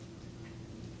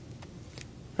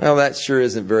 Well, that sure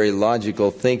isn't very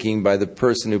logical thinking by the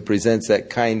person who presents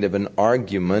that kind of an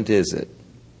argument, is it?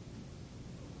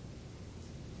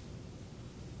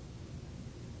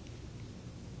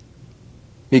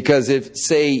 Because if,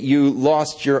 say, you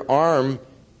lost your arm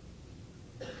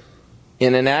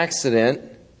in an accident,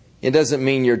 it doesn't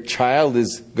mean your child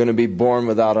is going to be born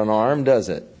without an arm, does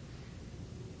it?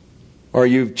 Or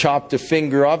you've chopped a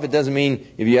finger off, it doesn't mean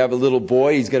if you have a little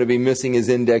boy, he's going to be missing his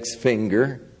index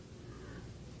finger.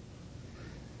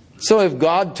 So if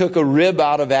God took a rib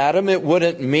out of Adam, it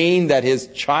wouldn't mean that his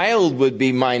child would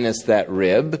be minus that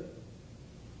rib.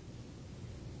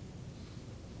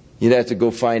 You'd have to go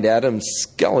find Adam's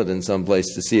skeleton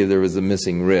someplace to see if there was a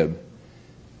missing rib.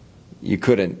 You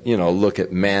couldn't, look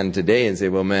at man today and say,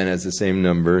 well, man has the same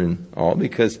number and all,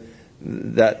 because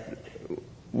that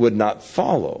would not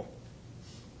follow.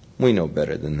 We know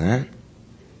better than that.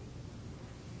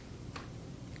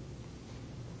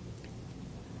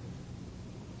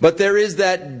 But there is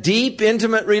that deep,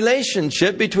 intimate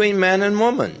relationship between man and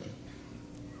woman.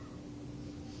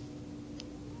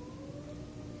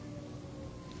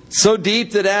 So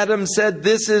deep that Adam said,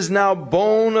 this is now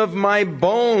bone of my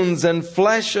bones and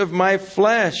flesh of my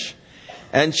flesh.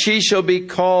 And she shall be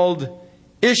called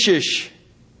Ishish,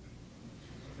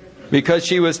 because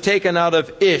she was taken out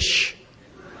of Ish.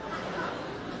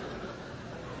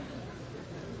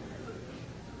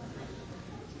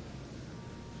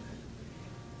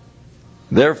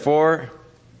 Therefore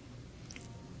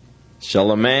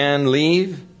shall a man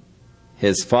leave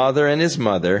his father and his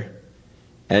mother,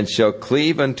 and shall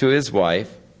cleave unto his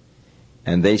wife,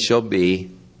 and they shall be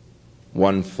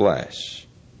one flesh.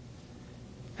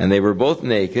 And they were both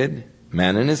naked,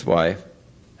 man and his wife,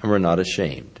 and were not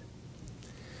ashamed.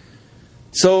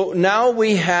 So now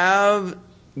we have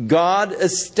God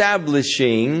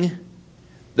establishing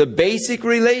the basic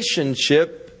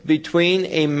relationship between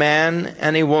a man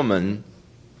and a woman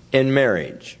in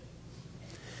marriage.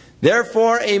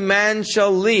 Therefore a man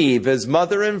shall leave his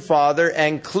mother and father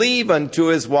and cleave unto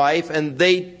his wife, and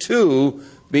they two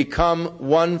become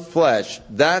one flesh.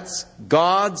 That's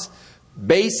God's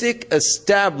basic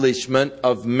establishment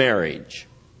of marriage.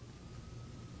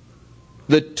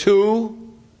 The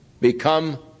two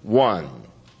become one.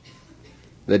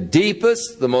 The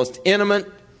deepest, the most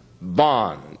intimate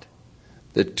bond.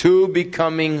 The two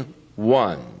becoming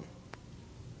one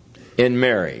in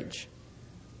marriage.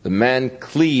 The man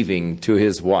cleaving to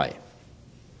his wife.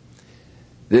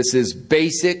 This is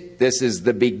basic. This is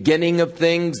the beginning of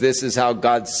things. This is how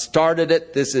God started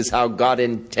it. This is how God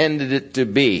intended it to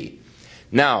be.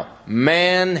 Now,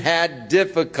 man had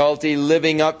difficulty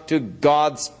living up to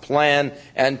God's plan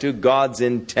and to God's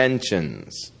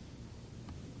intentions.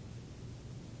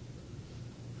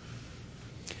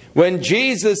 When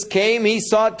Jesus came, he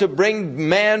sought to bring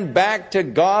man back to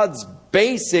God's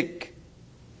basic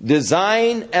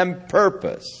design and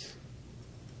purpose.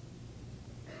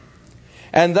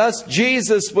 And thus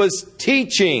Jesus was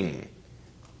teaching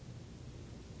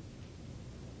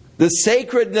the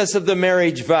sacredness of the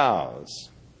marriage vows,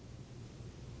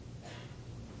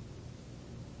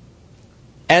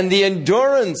 and the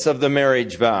endurance of the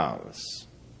marriage vows.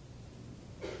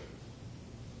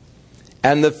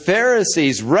 And the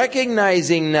Pharisees,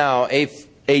 recognizing now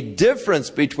a difference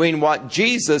between what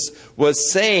Jesus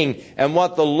was saying and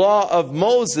what the law of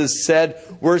Moses said,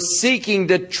 were seeking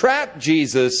to trap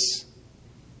Jesus,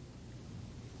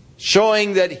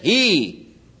 showing that he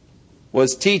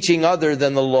was teaching other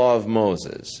than the law of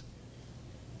Moses.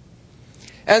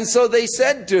 And so they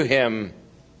said to him,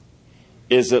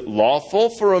 "Is it lawful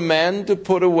for a man to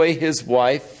put away his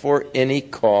wife for any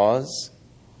cause?"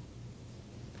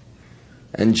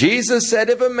 And Jesus said,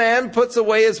 "If a man puts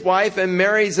away his wife and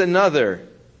marries another,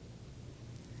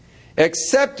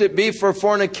 except it be for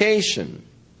fornication,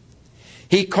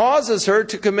 he causes her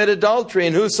to commit adultery,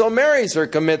 and whoso marries her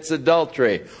commits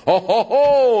adultery." Ho, ho,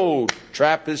 ho!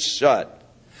 Trap is shut.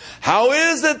 How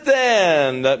is it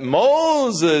then that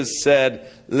Moses said,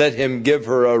 "Let him give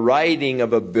her a writing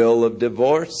of a bill of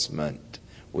divorcement"?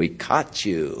 We caught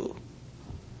you.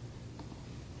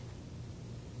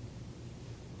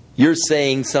 You're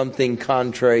saying something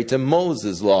contrary to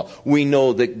Moses' law. We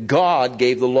know that God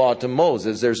gave the law to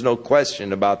Moses. There's no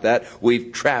question about that.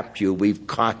 We've trapped you. We've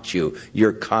caught you.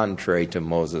 You're contrary to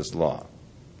Moses' law.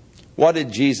 What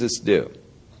did Jesus do?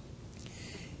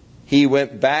 He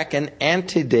went back and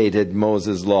antedated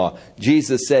Moses' law.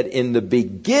 Jesus said, in the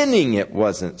beginning it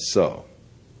wasn't so.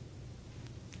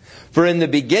 For in the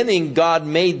beginning God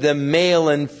made them male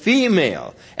and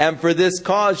female. And for this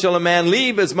cause shall a man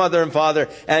leave his mother and father,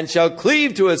 and shall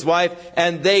cleave to his wife,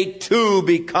 and they two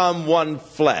become one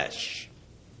flesh.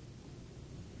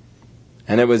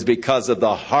 And it was because of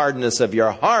the hardness of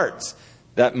your hearts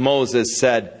that Moses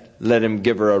said, "Let him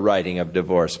give her a writing of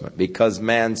divorcement." Because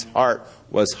man's heart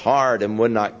was hard and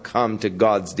would not come to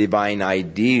God's divine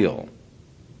ideal.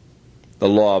 The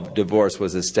law of divorce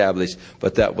was established,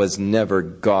 but that was never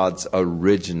God's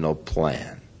original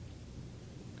plan.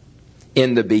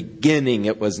 In the beginning,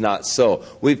 it was not so.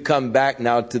 We've come back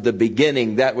now to the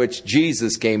beginning, that which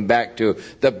Jesus came back to,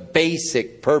 the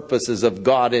basic purposes of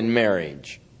God in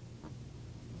marriage.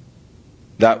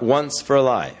 That once for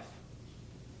life,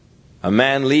 a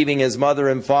man leaving his mother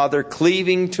and father,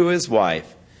 cleaving to his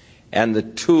wife, and the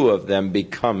two of them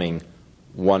becoming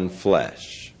one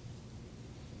flesh.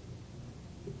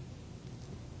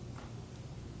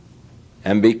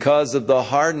 And because of the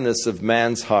hardness of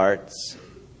man's hearts,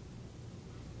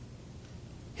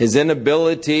 his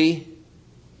inability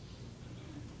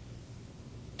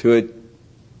to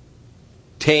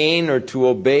attain or to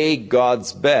obey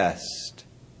God's best,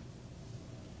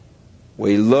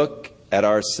 we look at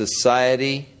our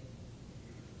society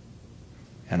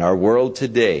and our world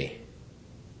today,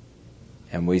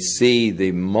 and we see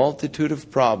the multitude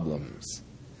of problems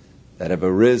that have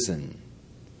arisen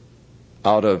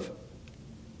out of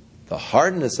the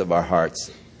hardness of our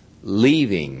hearts,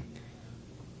 leaving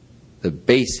the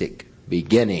basic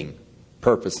beginning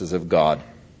purposes of God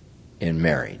in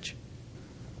marriage.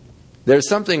 There's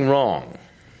something wrong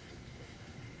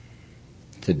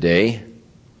today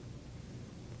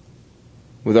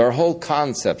with our whole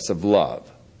concepts of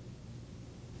love.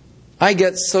 I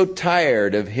get so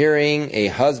tired of hearing a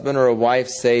husband or a wife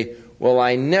say, "Well,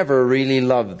 I never really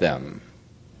loved them.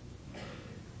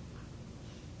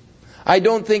 I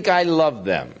don't think I love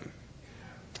them.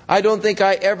 I don't think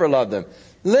I ever loved them."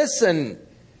 Listen,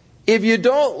 if you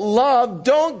don't love,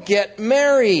 don't get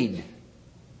married.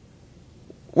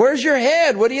 Where's your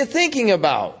head? What are you thinking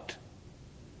about?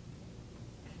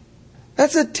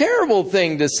 That's a terrible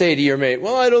thing to say to your mate.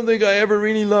 "Well, I don't think I ever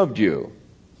really loved you."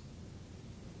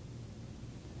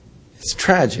 It's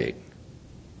tragic.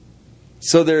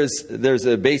 So there's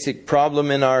a basic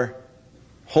problem in our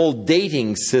whole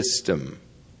dating system.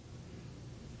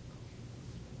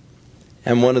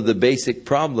 And one of the basic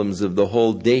problems of the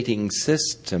whole dating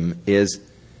system is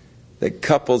that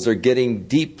couples are getting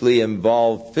deeply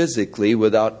involved physically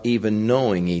without even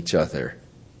knowing each other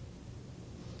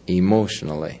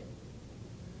emotionally.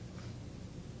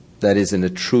 That is, in a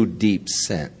true deep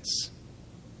sense.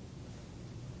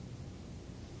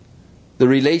 The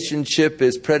relationship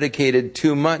is predicated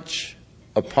too much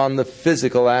upon the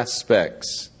physical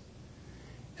aspects,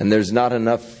 and there's not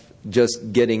enough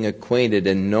just getting acquainted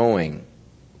and knowing.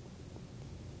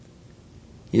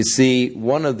 You see,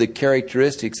 one of the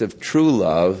characteristics of true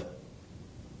love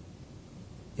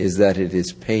is that it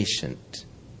is patient.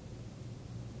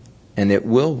 And it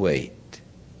will wait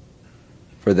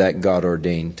for that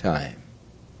God-ordained time.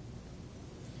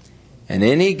 And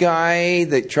any guy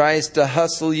that tries to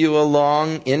hustle you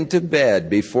along into bed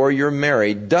before you're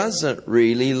married doesn't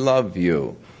really love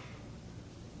you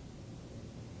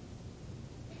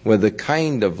with the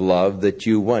kind of love that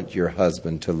you want your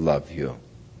husband to love you.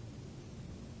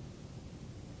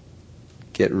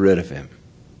 Get rid of him.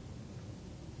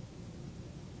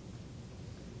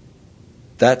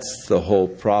 That's the whole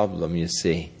problem, you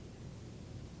see.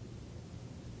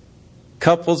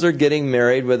 Couples are getting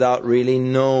married without really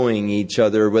knowing each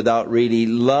other, without really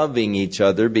loving each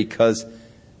other, because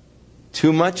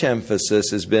too much emphasis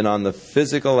has been on the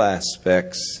physical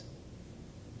aspects,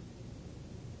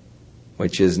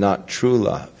 which is not true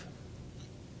love.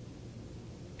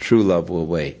 True love will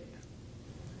wait.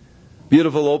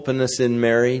 Beautiful openness in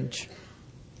marriage.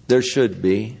 There should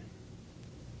be.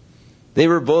 They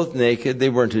were both naked.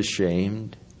 They weren't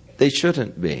ashamed. They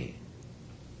shouldn't be.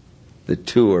 The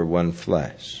two are one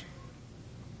flesh.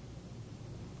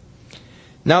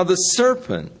 Now the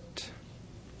serpent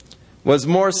was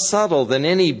more subtle than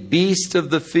any beast of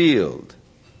the field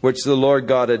which the Lord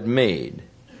God had made.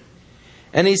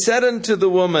 And he said unto the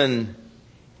woman,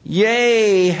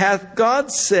 Yea, hath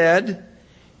God said,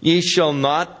 Ye shall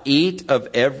not eat of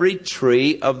every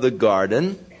tree of the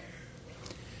garden?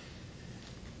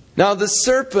 Now the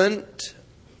serpent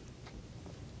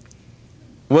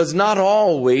was not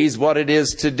always what it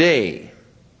is today.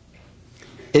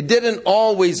 It didn't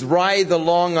always writhe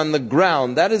along on the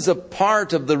ground. That is a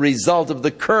part of the result of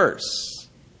the curse.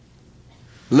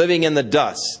 Living in the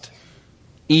dust,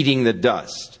 eating the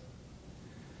dust.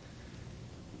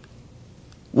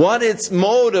 What its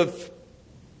mode of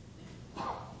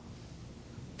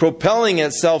propelling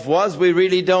itself was, we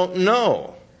really don't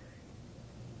know.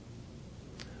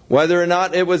 Whether or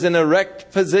not it was in an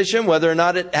erect position, whether or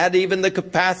not it had even the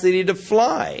capacity to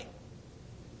fly,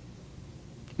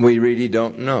 we really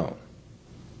don't know.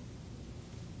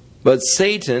 But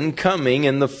Satan, coming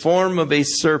in the form of a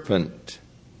serpent,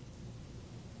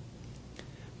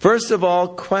 first of all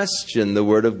questioned the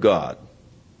word of God.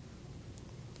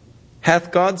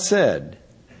 Hath God said,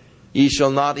 Ye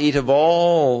shall not eat of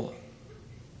all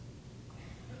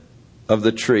of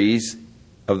the trees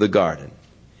of the garden?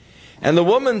 And the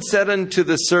woman said unto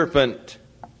the serpent,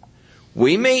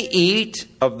 We may eat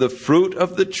of the fruit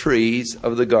of the trees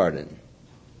of the garden,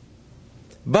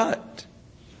 but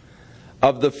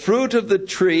of the fruit of the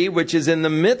tree which is in the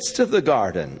midst of the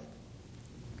garden,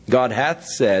 God hath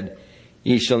said,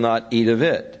 Ye shall not eat of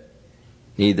it,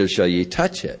 neither shall ye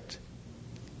touch it,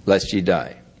 lest ye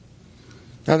die.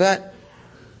 Now that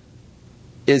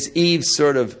is Eve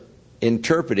sort of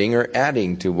interpreting or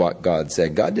adding to what God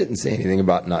said. God didn't say anything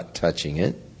about not touching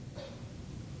it.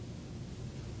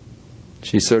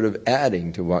 She's sort of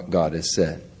adding to what God has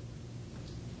said.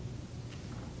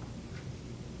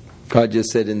 God just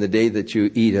said, in the day that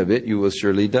you eat of it, you will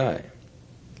surely die.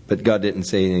 But God didn't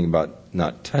say anything about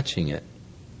not touching it.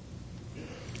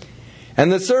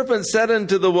 And the serpent said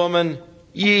unto the woman,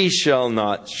 Ye shall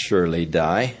not surely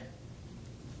die.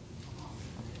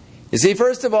 You see,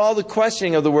 first of all, the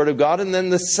questioning of the Word of God, and then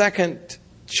the second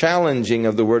challenging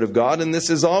of the Word of God, and this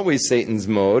is always Satan's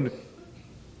mode.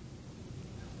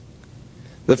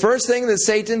 The first thing that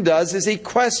Satan does is he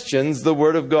questions the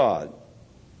Word of God.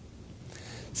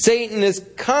 Satan is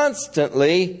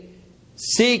constantly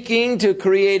seeking to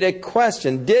create a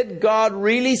question. Did God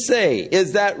really say?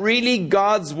 Is that really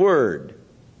God's Word?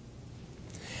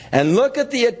 And look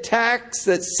at the attacks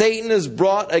that Satan has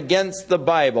brought against the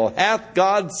Bible. Hath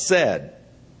God said?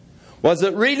 Was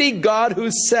it really God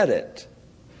who said it?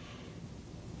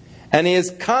 And he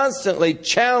is constantly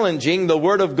challenging the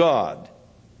Word of God.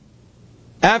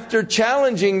 After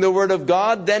challenging the Word of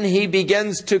God, then he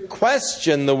begins to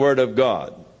question the Word of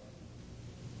God.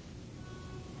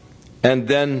 And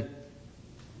then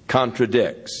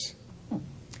contradicts.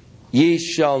 Ye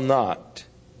shall not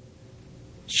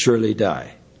surely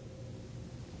die.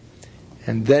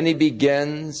 And then he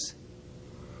begins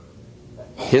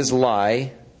his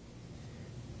lie.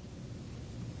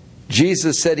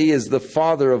 Jesus said he is the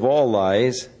father of all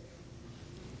lies.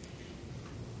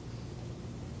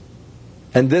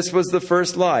 And this was the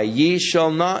first lie. Ye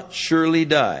shall not surely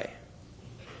die.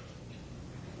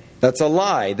 That's a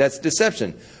lie. That's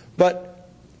deception. But,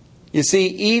 you see,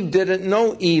 Eve didn't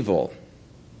know evil.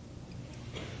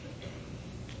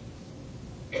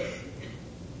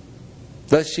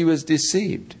 Thus she was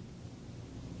deceived.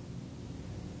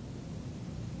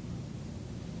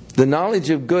 The knowledge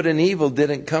of good and evil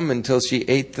didn't come until she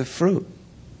ate the fruit.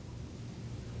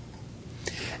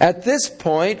 At this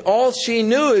point, all she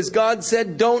knew is God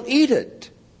said, don't eat it.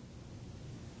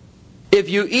 If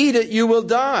you eat it, you will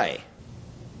die.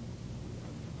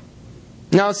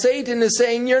 Now Satan is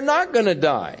saying you're not going to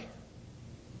die.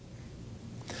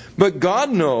 But God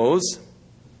knows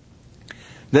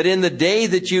that in the day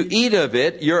that you eat of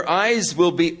it, your eyes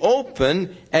will be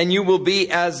open and you will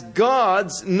be as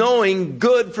gods, knowing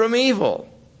good from evil.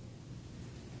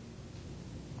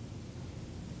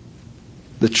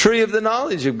 The tree of the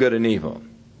knowledge of good and evil.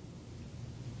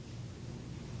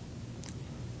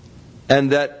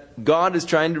 And that God is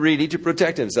trying really to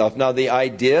protect himself. Now the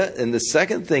idea, and the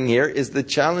second thing here, is the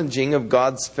challenging of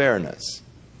God's fairness.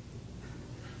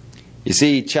 You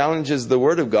see, he challenges the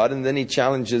Word of God, and then he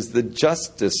challenges the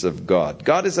justice of God.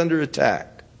 God is under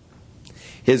attack.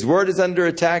 His Word is under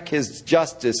attack. His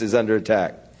justice is under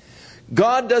attack.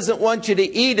 God doesn't want you to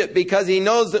eat it because he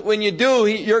knows that when you do,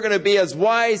 you're going to be as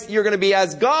wise, you're going to be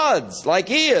as gods, like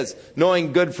he is,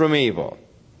 knowing good from evil.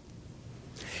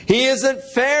 He isn't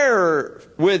fair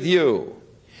with you.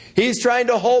 He's trying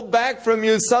to hold back from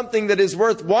you something that is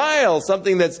worthwhile,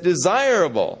 something that's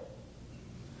desirable.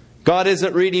 God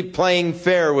isn't really playing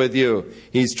fair with you.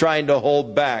 He's trying to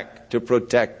hold back to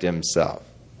protect himself.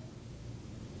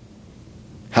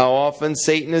 How often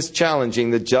Satan is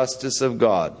challenging the justice of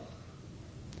God.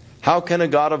 How can a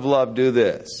God of love do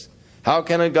this? How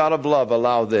can a God of love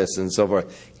allow this? And so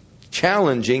forth.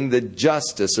 Challenging the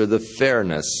justice or the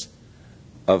fairness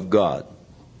of God.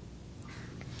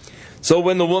 So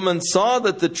when the woman saw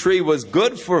that the tree was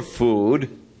good for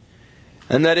food,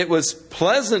 and that it was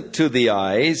pleasant to the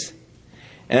eyes,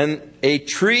 and a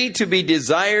tree to be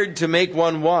desired to make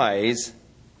one wise,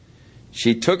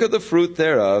 she took of the fruit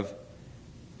thereof,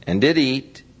 and did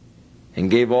eat,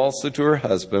 and gave also to her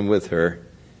husband with her,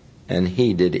 and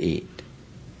he did eat.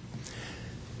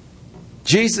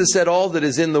 Jesus said all that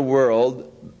is in the world,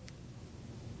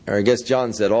 or I guess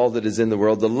John said all that is in the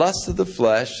world, the lust of the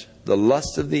flesh, the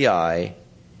lust of the eye,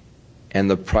 and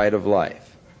the pride of life.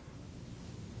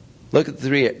 Look at the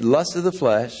three. Lust of the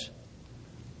flesh,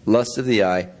 lust of the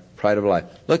eye, pride of life.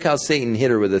 Look how Satan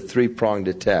hit her with a three-pronged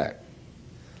attack.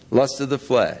 Lust of the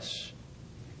flesh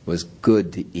was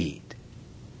good to eat.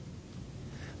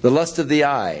 The lust of the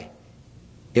eye,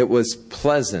 it was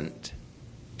pleasant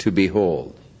to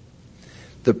behold.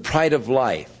 The pride of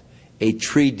life, a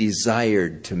tree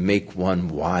desired to make one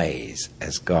wise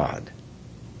as God.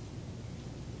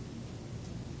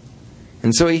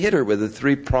 And so he hit her with a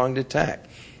three-pronged attack.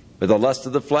 With the lust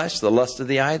of the flesh, the lust of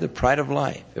the eye, the pride of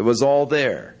life. It was all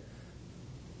there.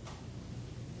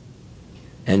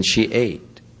 And she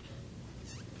ate.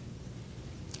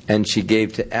 And she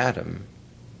gave to Adam.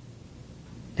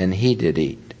 And he did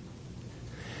eat.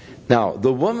 Now,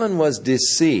 the woman was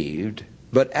deceived,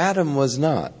 but Adam was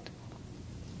not.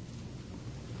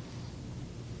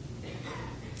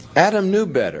 Adam knew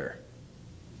better.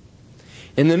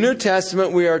 In the New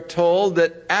Testament, we are told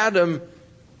that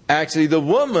actually, the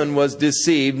woman was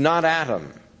deceived, not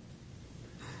Adam.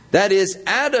 That is,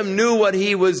 Adam knew what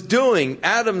he was doing.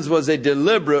 Adam's was a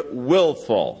deliberate,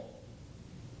 willful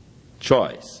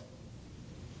choice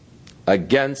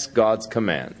against God's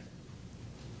command.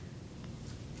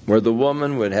 Where the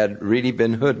woman had really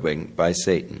been hoodwinked by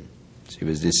Satan. She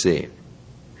was deceived.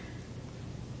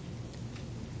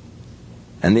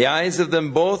 And the eyes of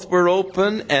them both were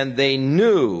open, and they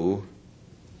knew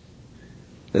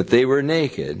that they were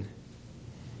naked,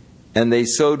 and they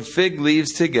sewed fig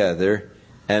leaves together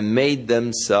and made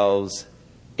themselves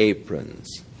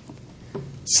aprons.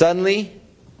 Suddenly,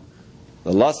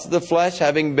 the lust of the flesh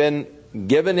having been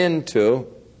given into,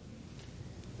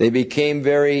 they became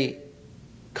very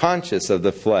conscious of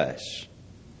the flesh.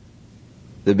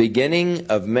 The beginning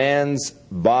of man's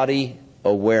body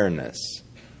awareness.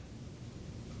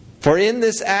 For in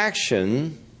this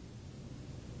action,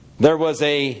 there was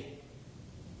a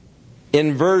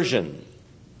inversion.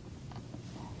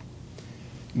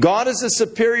 God is a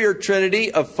superior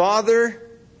Trinity of Father,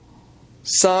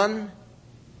 Son,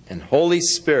 and Holy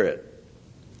Spirit.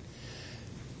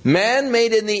 Man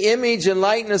made in the image and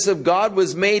likeness of God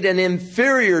was made an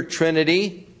inferior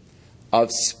Trinity of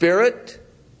spirit,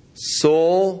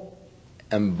 soul,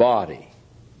 and body.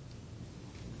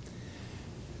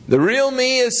 The real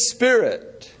me is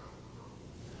spirit.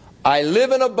 I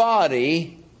live in a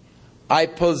body. I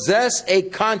possess a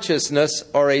consciousness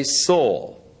or a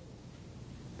soul.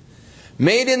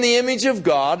 Made in the image of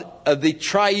God, of the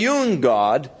triune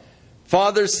God,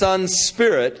 Father, Son,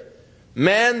 Spirit,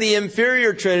 man, the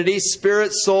inferior Trinity,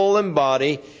 spirit, soul, and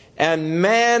body, and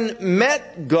man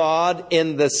met God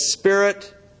in the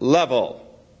spirit level.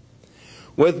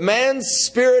 With man's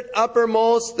spirit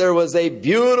uppermost, there was a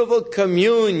beautiful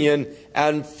communion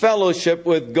and fellowship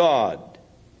with God.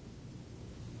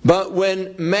 But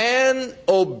when man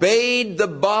obeyed the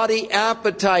body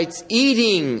appetites,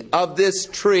 eating of this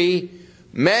tree,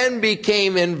 man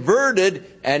became inverted,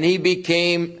 and he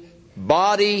became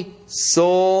body,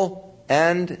 soul,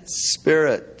 and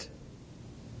spirit.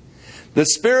 The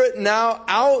spirit, now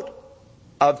out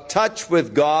of touch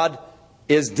with God,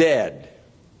 is dead.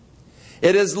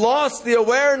 It has lost the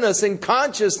awareness and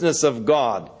consciousness of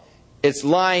God. It's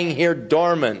lying here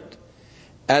dormant.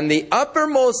 And the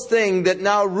uppermost thing that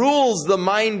now rules the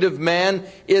mind of man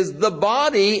is the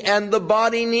body and the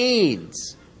body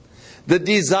needs. The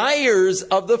desires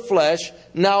of the flesh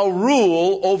now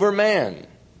rule over man.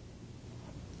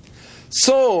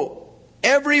 So,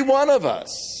 every one of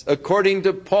us, according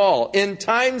to Paul, in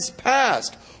times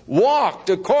past, walked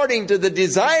according to the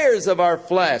desires of our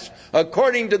flesh,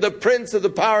 according to the prince of the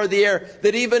power of the air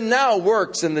that even now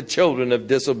works in the children of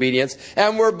disobedience,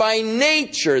 and were by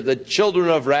nature the children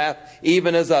of wrath,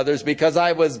 even as others, because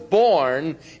I was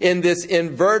born in this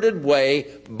inverted way,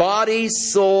 body,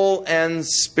 soul, and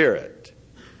spirit.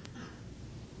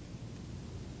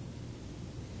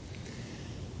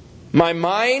 My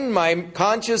mind, my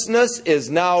consciousness is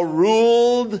now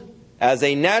ruled as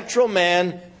a natural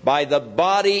man by the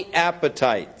body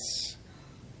appetites.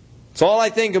 It's all I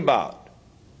think about.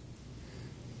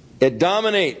 It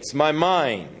dominates my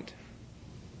mind.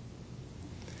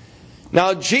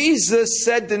 Now Jesus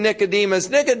said to Nicodemus,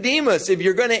 Nicodemus, if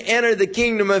you're going to enter the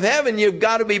kingdom of heaven, you've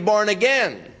got to be born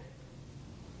again.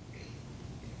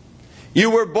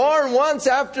 You were born once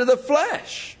after the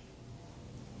flesh.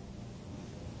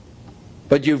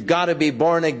 But you've got to be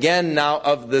born again now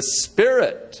of the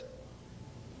Spirit.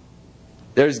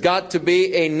 There's got to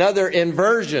be another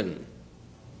inversion.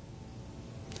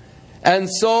 And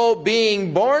so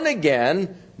being born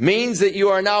again means that you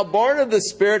are now born of the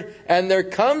Spirit, and there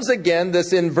comes again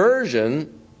this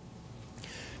inversion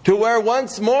to where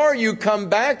once more you come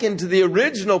back into the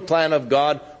original plan of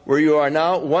God, where you are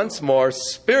now once more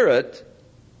spirit,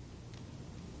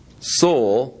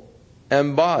 soul,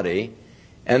 and body,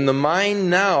 and the mind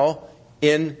now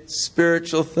in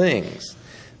spiritual things.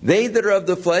 They that are of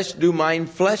the flesh do mind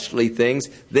fleshly things.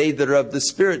 They that are of the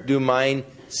Spirit do mind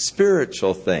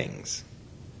spiritual things.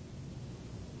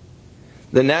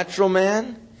 The natural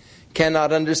man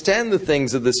cannot understand the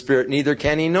things of the Spirit, neither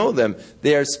can he know them.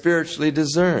 They are spiritually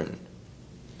discerned.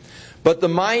 But the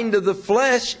mind of the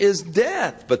flesh is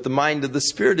death, but the mind of the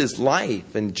Spirit is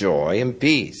life and joy and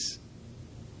peace.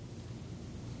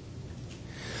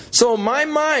 So my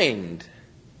mind,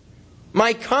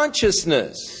 my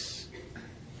consciousness,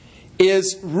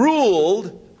 is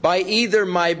ruled by either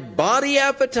my body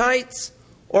appetites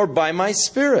or by my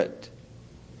spirit.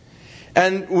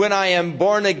 And when I am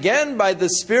born again by the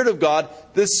Spirit of God,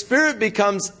 the Spirit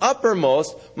becomes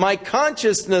uppermost. My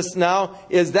consciousness now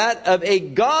is that of a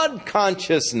God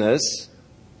consciousness.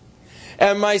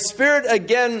 And my spirit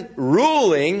again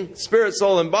ruling, spirit,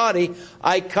 soul, and body,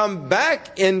 I come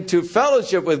back into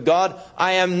fellowship with God.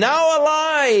 I am now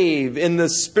alive in the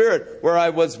Spirit where I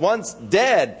was once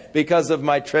dead because of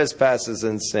my trespasses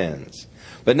and sins.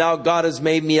 But now God has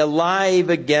made me alive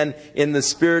again in the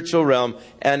spiritual realm,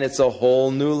 and it's a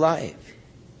whole new life.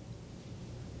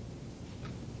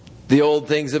 The old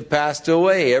things have passed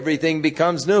away. Everything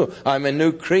becomes new. I'm a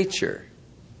new creature.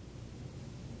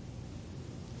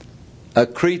 A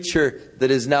creature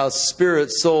that is now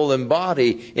spirit, soul, and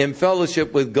body in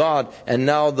fellowship with God. And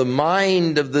now the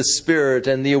mind of the Spirit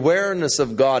and the awareness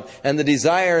of God and the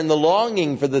desire and the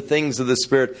longing for the things of the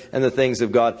Spirit and the things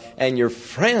of God. And your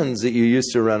friends that you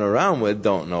used to run around with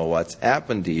don't know what's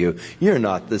happened to you. You're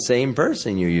not the same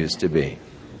person you used to be.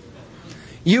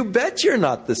 You bet you're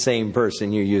not the same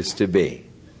person you used to be.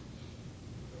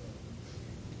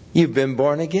 You've been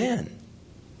born again.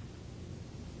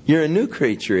 You're a new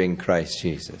creature in Christ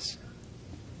Jesus.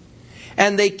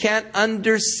 And they can't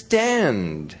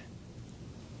understand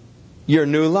your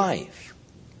new life.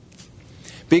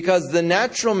 Because the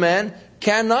natural man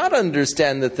cannot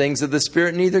understand the things of the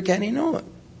Spirit, neither can he know it.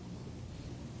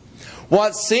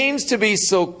 What seems to be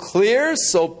so clear,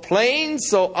 so plain,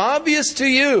 so obvious to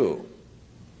you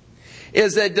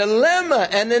is a dilemma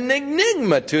and an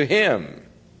enigma to him.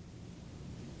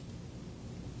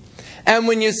 And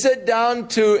when you sit down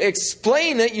to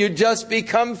explain it, you just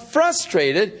become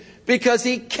frustrated because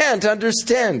he can't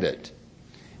understand it.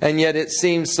 And yet it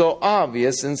seems so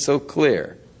obvious and so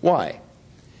clear. Why?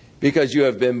 Because you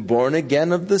have been born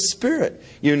again of the Spirit.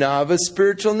 You now have a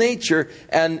spiritual nature,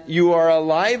 and you are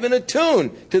alive and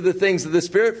attuned to the things of the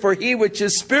Spirit. For he which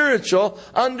is spiritual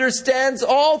understands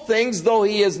all things, though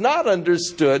he is not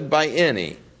understood by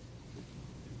any.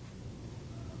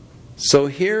 So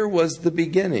here was the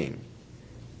beginning.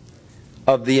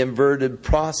 of the inverted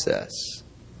process,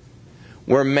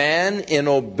 where man, in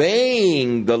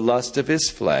obeying the lust of his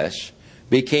flesh,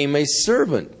 became a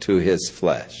servant to his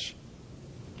flesh.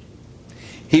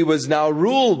 He was now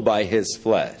ruled by his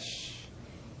flesh,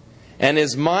 and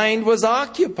his mind was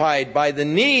occupied by the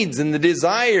needs and the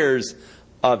desires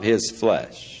of his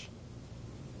flesh.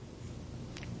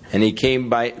 And he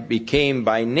became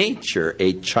by nature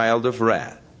a child of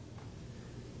wrath.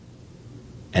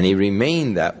 And he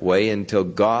remained that way until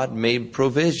God made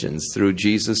provisions through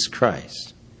Jesus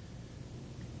Christ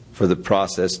for the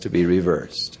process to be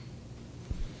reversed.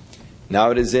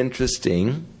 Now it is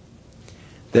interesting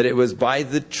that it was by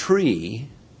the tree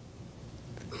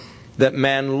that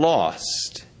man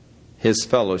lost his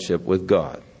fellowship with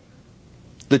God.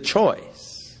 The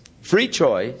choice, free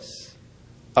choice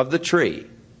of the tree,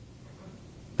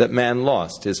 that man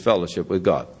lost his fellowship with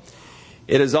God.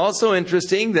 It is also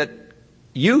interesting that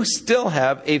you still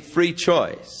have a free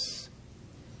choice.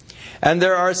 And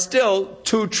there are still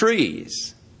two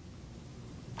trees.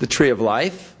 The tree of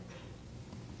life,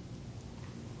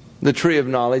 the tree of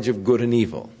knowledge of good and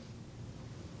evil.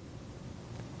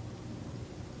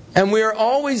 And we are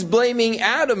always blaming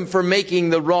Adam for making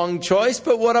the wrong choice,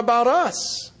 but what about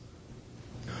us?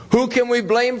 Who can we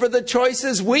blame for the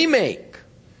choices we make?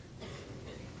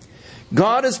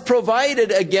 God has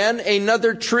provided again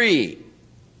another tree.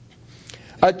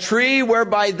 A tree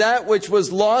whereby that which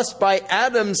was lost by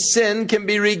Adam's sin can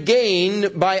be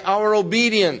regained by our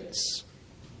obedience.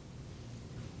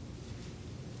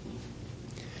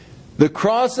 The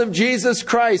cross of Jesus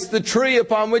Christ, the tree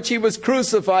upon which He was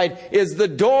crucified, is the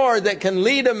door that can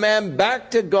lead a man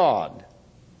back to God.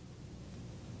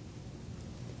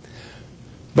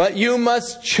 But you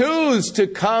must choose to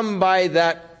come by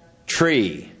that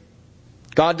tree.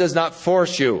 God does not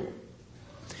force you.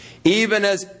 Even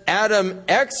as Adam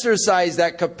exercised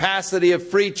that capacity of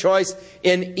free choice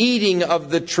in eating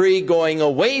of the tree, going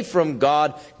away from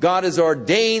God, God has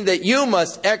ordained that you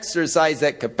must exercise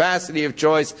that capacity of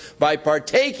choice by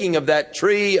partaking of that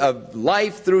tree of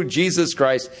life through Jesus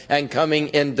Christ and coming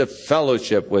into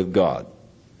fellowship with God.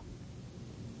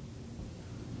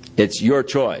 It's your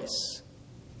choice.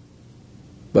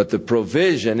 But the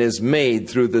provision is made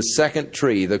through the second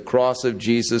tree, the cross of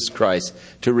Jesus Christ,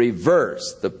 to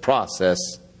reverse the process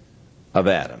of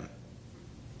Adam.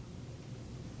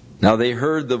 Now they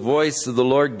heard the voice of the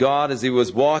Lord God as He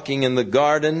was walking in the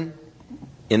garden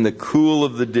in the cool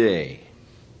of the day.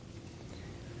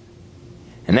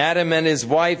 And Adam and his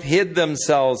wife hid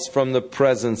themselves from the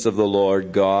presence of the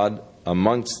Lord God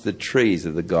amongst the trees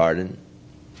of the garden.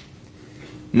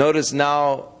 Notice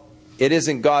now, it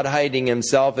isn't God hiding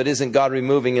Himself. It isn't God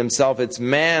removing Himself. It's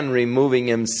man removing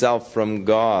himself from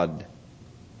God.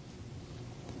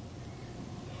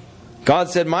 God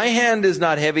said, my hand is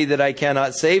not heavy that I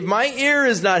cannot save. My ear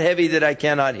is not heavy that I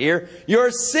cannot hear.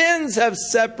 Your sins have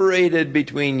separated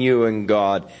between you and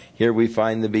God. Here we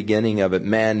find the beginning of it.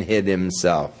 Man hid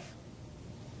himself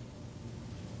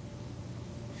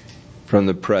from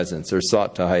the presence, or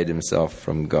sought to hide himself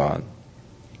from God.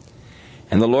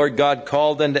 And the Lord God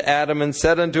called unto Adam and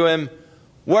said unto him,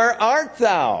 where art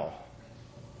thou?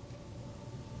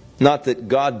 Not that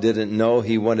God didn't know.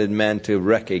 He wanted man to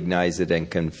recognize it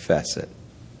and confess it.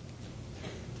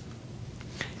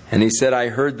 And he said, I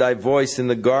heard thy voice in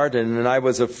the garden, and I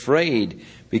was afraid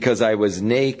because I was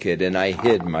naked, and I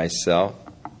hid myself.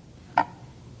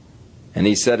 And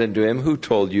he said unto him, who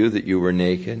told you that you were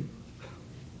naked?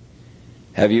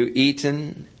 Have you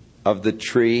eaten of the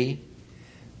tree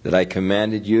that I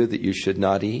commanded you that you should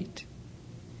not eat?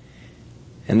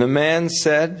 And the man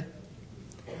said,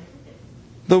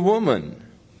 the woman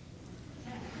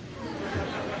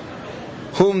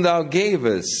whom thou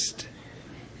gavest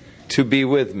to be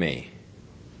with me,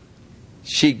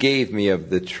 she gave me of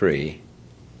the tree,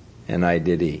 and I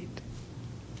did eat.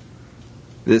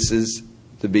 This is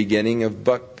the beginning of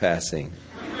buck passing.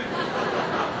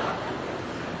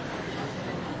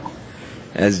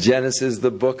 As Genesis, the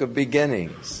book of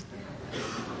beginnings.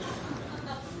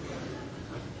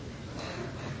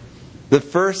 The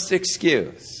first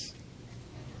excuse.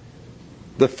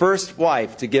 The first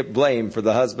wife to get blamed for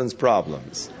the husband's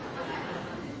problems.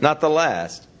 Not the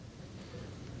last.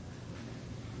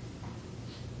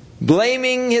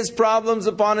 Blaming his problems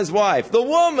upon his wife. The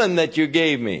woman that you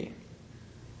gave me.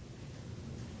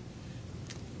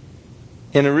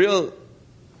 In a real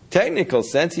technical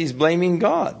sense, he's blaming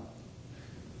God.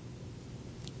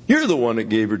 You're the one that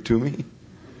gave her to me.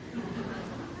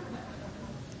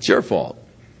 It's your fault.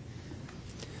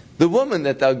 The woman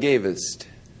that thou gavest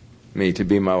me to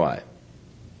be my wife,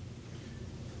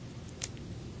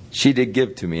 she did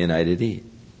give to me, and I did eat.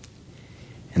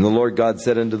 And the Lord God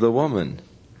said unto the woman,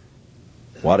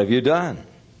 What have you done?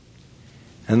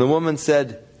 And the woman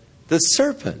said, The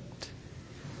serpent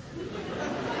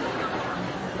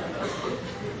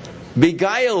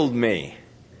beguiled me,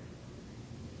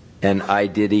 and I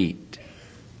did eat.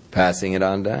 Passing it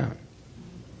on down.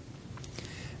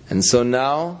 And so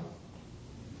now,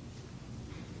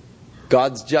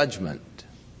 God's judgment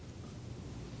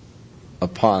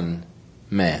upon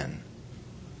man.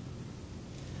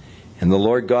 And the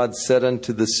Lord God said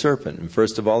unto the serpent, and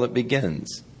first of all it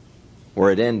begins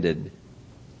where it ended.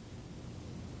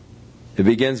 It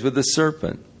begins with the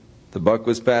serpent. The buck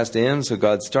was passed to him, so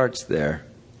God starts there.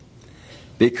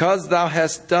 Because thou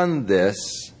hast done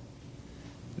this,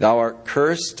 thou art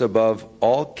cursed above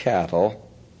all cattle,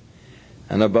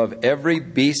 and above every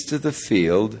beast of the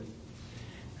field,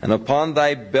 and upon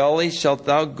thy belly shalt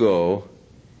thou go,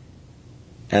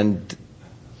 and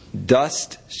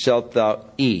dust shalt thou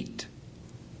eat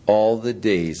all the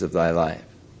days of thy life.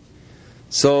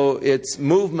 So its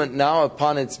movement now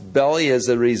upon its belly is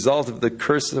a result of the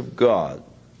curse of God.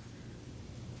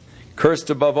 Cursed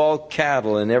above all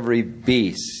cattle and every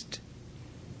beast.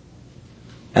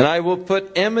 And I will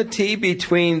put enmity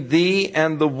between thee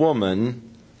and the woman,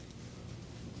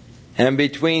 and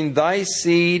between thy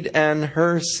seed and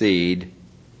her seed,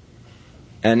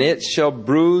 and it shall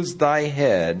bruise thy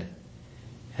head,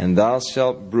 and thou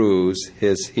shalt bruise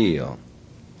his heel.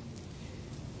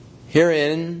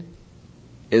 Herein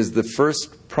is the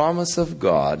first promise of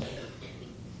God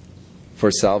for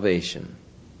salvation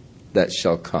that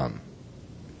shall come.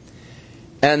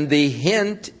 And the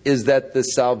hint is that the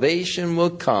salvation will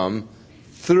come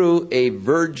through a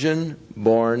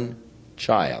virgin-born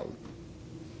child.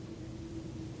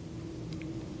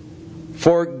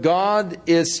 For God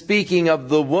is speaking of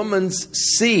the woman's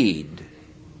seed,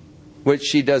 which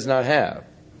she does not have.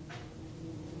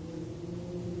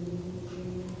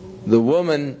 The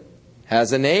woman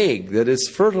has an egg that is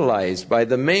fertilized by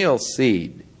the male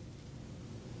seed.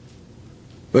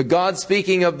 But God,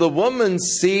 speaking of the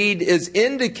woman's seed, is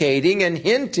indicating and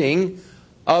hinting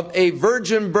of a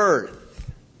virgin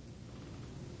birth.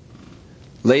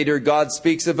 Later, God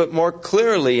speaks of it more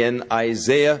clearly in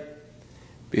Isaiah.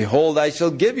 Behold, I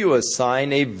shall give you a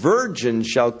sign. A virgin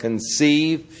shall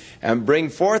conceive and bring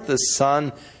forth a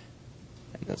son,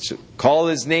 and shall call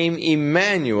his name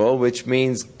Emmanuel, which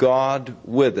means God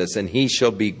with us, and he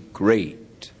shall be great.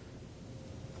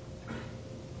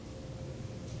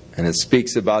 And it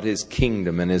speaks about his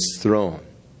kingdom and his throne.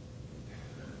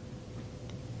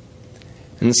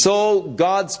 And so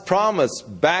God's promise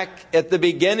back at the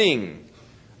beginning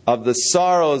of the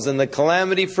sorrows and the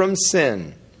calamity from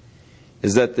sin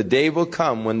is that the day will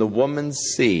come when the woman's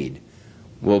seed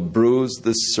will bruise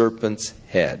the serpent's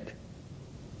head.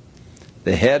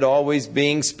 The head always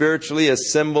being spiritually a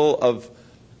symbol of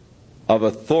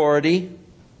authority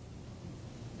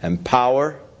and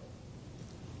power.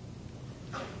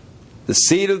 The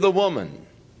seed of the woman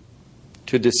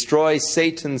to destroy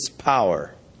Satan's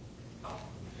power.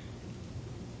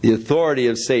 The authority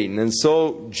of Satan. And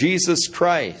so Jesus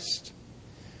Christ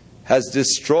has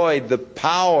destroyed the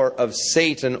power of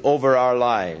Satan over our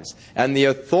lives and the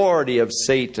authority of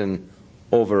Satan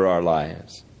over our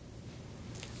lives.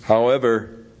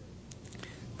 However,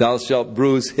 thou shalt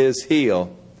bruise his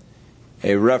heel,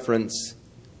 a reference,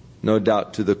 no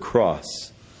doubt, to the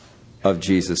cross of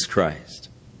Jesus Christ.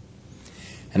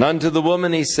 And unto the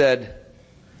woman he said,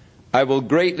 I will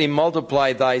greatly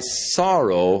multiply thy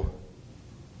sorrow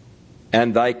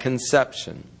and thy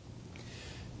conception.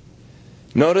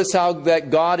 Notice how that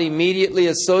God immediately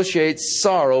associates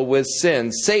sorrow with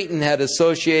sin. Satan had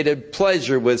associated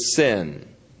pleasure with sin.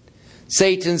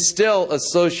 Satan still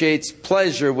associates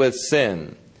pleasure with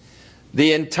sin.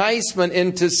 The enticement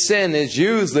into sin is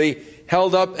usually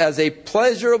held up as a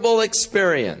pleasurable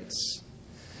experience.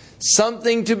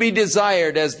 Something to be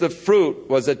desired, as the fruit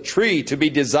was a tree to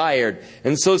be desired.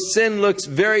 And so sin looks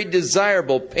very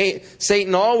desirable.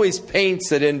 Satan always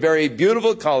paints it in very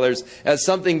beautiful colors as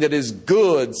something that is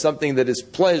good, something that is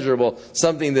pleasurable,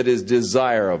 something that is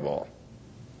desirable.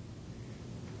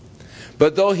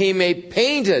 But though he may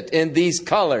paint it in these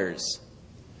colors,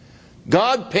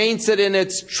 God paints it in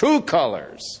its true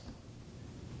colors.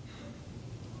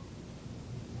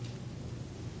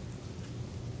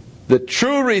 The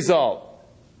true result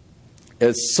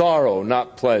is sorrow,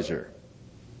 not pleasure.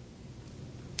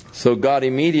 So God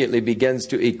immediately begins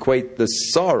to equate the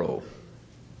sorrow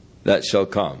that shall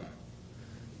come.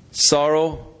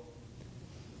 Sorrow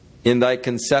in thy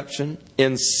conception.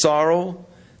 In sorrow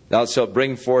thou shalt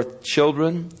bring forth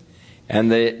children, and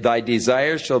thy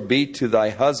desire shall be to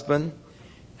thy husband,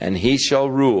 and he shall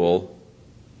rule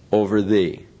over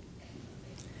thee.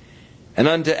 And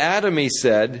unto Adam he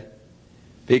said,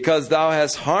 because thou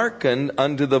hast hearkened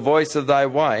unto the voice of thy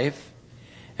wife,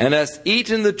 and hast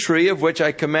eaten the tree of which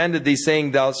I commanded thee,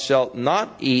 saying, thou shalt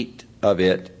not eat of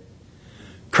it,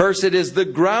 cursed is the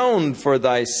ground for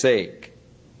thy sake.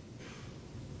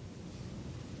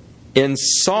 In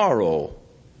sorrow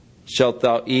shalt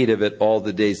thou eat of it all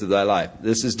the days of thy life.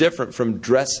 This is different from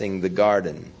dressing the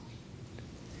garden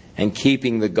and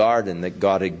keeping the garden that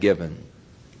God had given.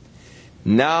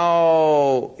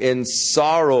 Now in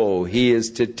sorrow he is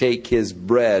to take his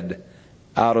bread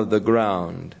out of the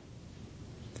ground.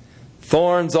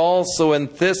 Thorns also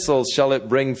and thistles shall it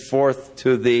bring forth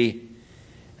to thee,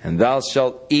 and thou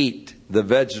shalt eat the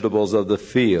vegetables of the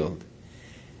field.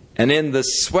 And in the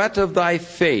sweat of thy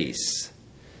face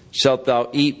shalt thou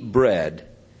eat bread,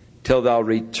 till thou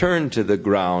return to the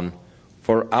ground,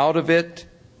 for out of it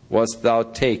wast thou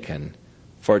taken,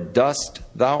 for dust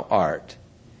thou art,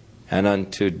 and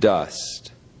unto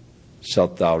dust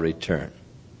shalt thou return.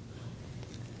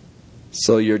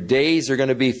 So your days are going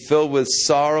to be filled with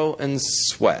sorrow and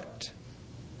sweat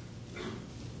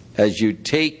as you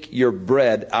take your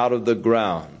bread out of the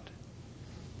ground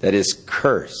that is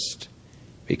cursed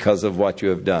because of what you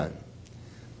have done.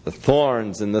 The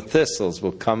thorns and the thistles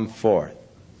will come forth.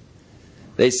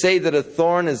 They say that a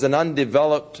thorn is an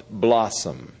undeveloped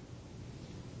blossom.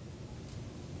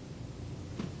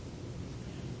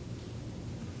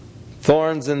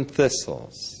 Thorns and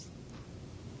thistles.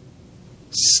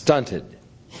 Stunted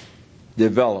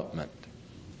development.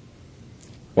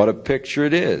 What a picture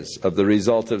it is of the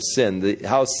result of sin.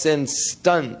 How sin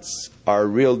stunts our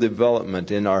real development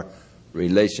in our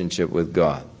relationship with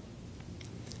God.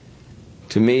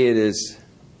 To me it is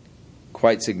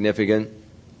quite significant.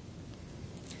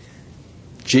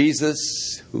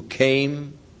 Jesus, who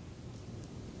came,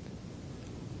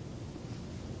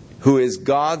 who is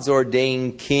God's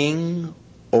ordained king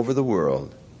over the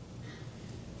world,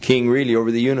 king really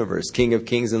over the universe, King of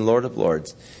kings and Lord of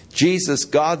lords. Jesus,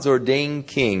 God's ordained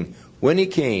king, when he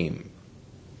came,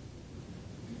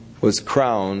 was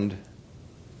crowned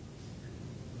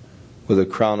with a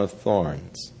crown of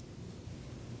thorns.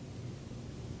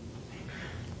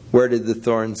 Where did the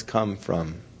thorns come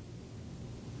from?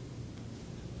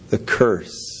 The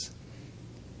curse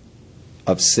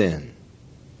of sin.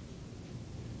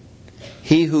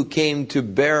 He who came to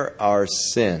bear our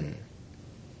sin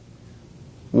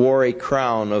wore a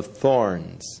crown of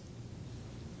thorns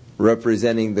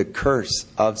representing the curse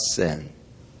of sin.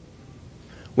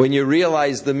 When you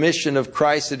realize the mission of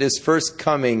Christ at his first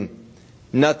coming,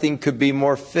 nothing could be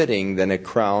more fitting than a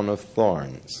crown of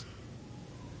thorns.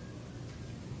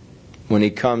 When he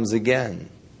comes again,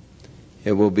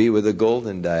 it will be with a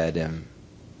golden diadem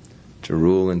to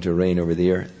rule and to reign over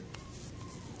the earth.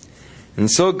 And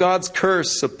so God's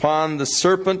curse upon the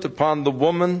serpent, upon the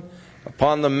woman,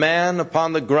 upon the man,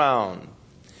 upon the ground.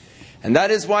 And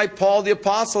that is why Paul the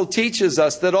Apostle teaches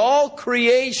us that all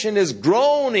creation is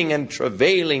groaning and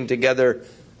travailing together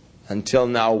until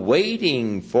now,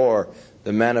 waiting for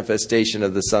the manifestation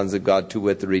of the sons of God, to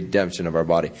wit, the redemption of our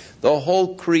body. The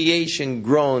whole creation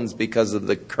groans because of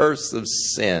the curse of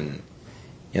sin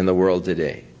in the world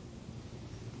today.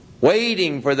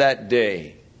 Waiting for that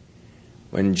day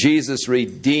when Jesus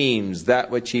redeems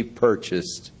that which he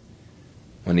purchased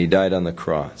when he died on the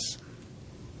cross.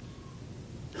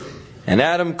 And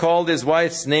Adam called his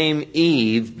wife's name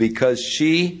Eve because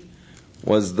she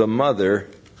was the mother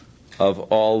of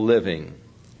all living.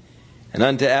 And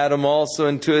unto Adam also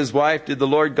and to his wife did the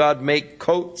Lord God make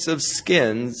coats of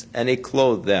skins, and he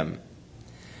clothed them.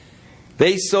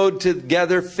 They sewed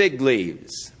together fig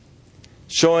leaves,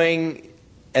 showing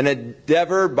an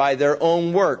endeavor by their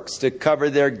own works to cover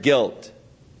their guilt.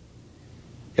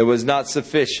 It was not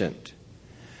sufficient.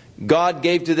 God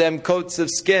gave to them coats of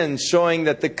skins, showing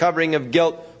that the covering of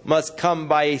guilt must come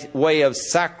by way of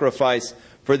sacrifice,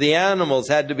 for the animals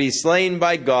had to be slain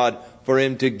by God for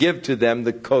him to give to them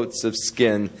the coats of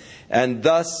skin. And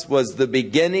thus was the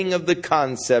beginning of the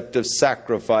concept of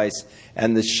sacrifice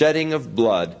and the shedding of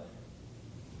blood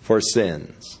for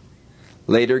sins.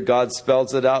 Later, God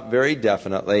spells it out very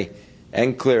definitely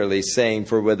and clearly, saying,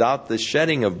 for without the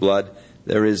shedding of blood,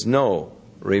 there is no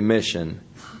remission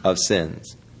of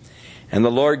sins. And the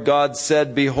Lord God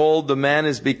said, behold, the man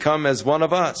is become as one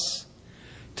of us,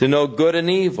 to know good and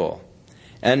evil.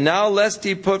 And now lest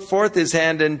he put forth his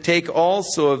hand and take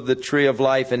also of the tree of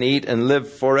life and eat and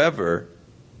live forever.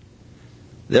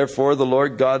 Therefore the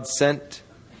Lord God sent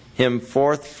him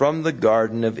forth from the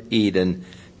Garden of Eden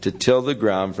to till the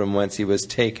ground from whence he was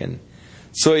taken.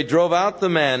 So he drove out the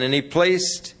man, and he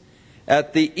placed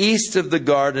At the east of the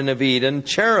Garden of Eden,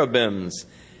 cherubims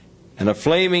and a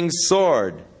flaming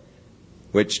sword,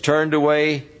 which turned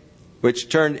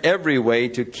every way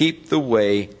to keep the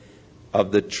way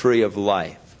of the tree of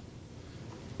life.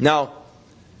 Now,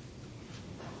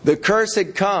 the curse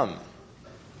had come.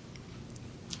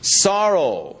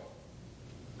 Sorrow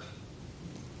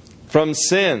from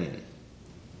sin.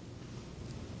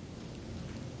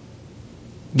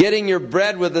 Getting your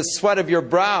bread with the sweat of your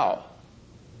brow.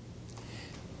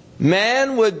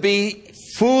 Man would be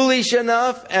foolish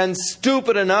enough and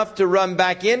stupid enough to run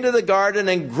back into the garden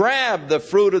and grab the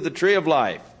fruit of the tree of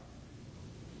life,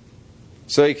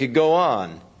 so he could go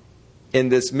on in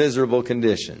this miserable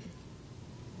condition.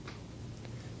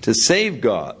 To save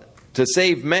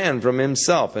man from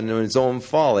himself and his own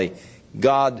folly,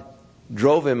 God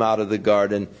drove him out of the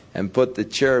garden and put the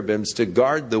cherubims to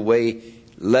guard the way,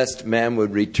 lest man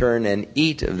would return and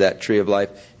eat of that tree of life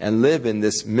and live in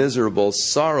this miserable,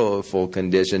 sorrowful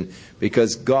condition,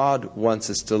 because God wants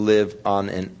us to live on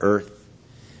an earth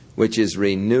which is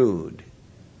renewed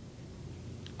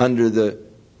under the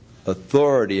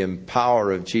authority and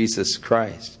power of Jesus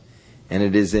Christ. And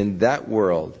it is in that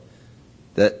world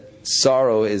that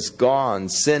sorrow is gone,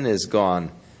 sin is gone,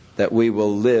 that we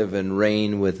will live and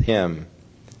reign with Him.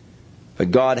 But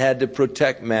God had to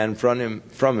protect man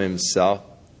from himself.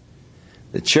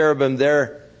 The cherubim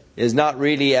there is not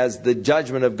really as the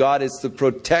judgment of God, it's the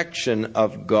protection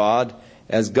of God,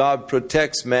 as God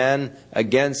protects man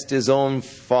against his own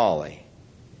folly.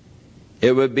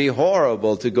 It would be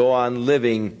horrible to go on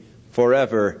living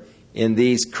forever in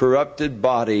these corrupted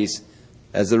bodies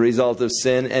as a result of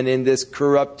sin, and in this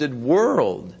corrupted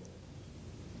world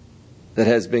that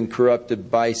has been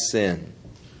corrupted by sin.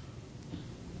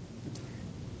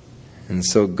 And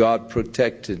so God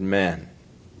protected man.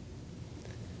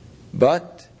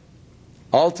 But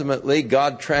ultimately,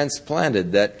 God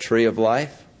transplanted that tree of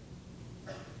life.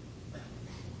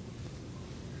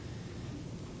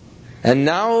 And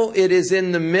now it is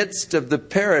in the midst of the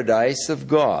paradise of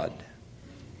God.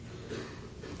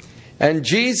 And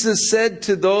Jesus said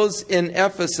to those in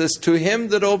Ephesus, "To him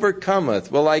that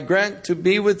overcometh will I grant to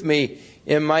be with me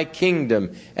in my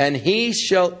kingdom, and he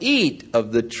shall eat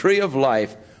of the tree of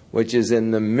life, which is in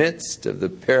the midst of the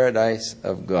paradise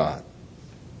of God."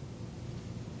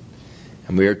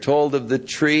 And we are told of the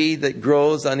tree that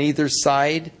grows on either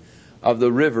side of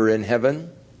the river in heaven,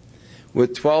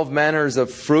 with 12 manners of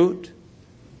fruit,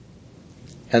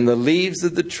 and the leaves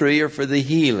of the tree are for the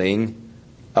healing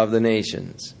of the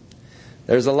nations.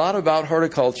 There's a lot about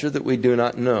horticulture that we do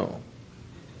not know.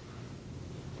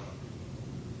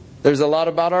 There's a lot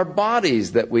about our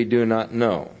bodies that we do not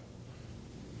know.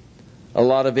 A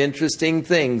lot of interesting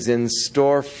things in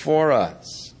store for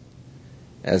us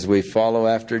as we follow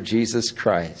after Jesus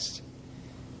Christ,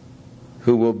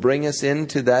 who will bring us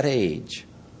into that age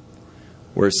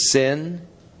where sin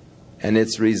and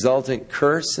its resultant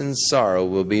curse and sorrow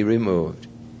will be removed,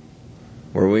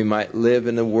 where we might live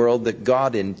in a world that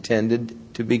God intended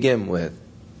to begin with.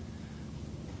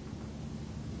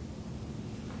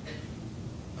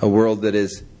 A world that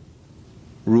is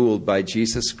ruled by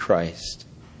Jesus Christ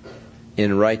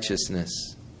in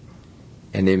righteousness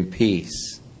and in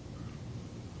peace.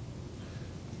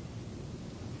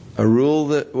 A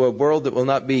world that will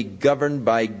not be governed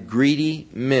by greedy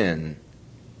men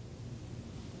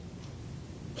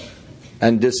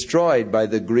and destroyed by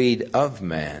the greed of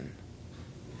man,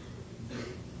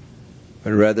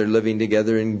 but rather living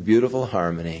together in beautiful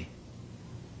harmony.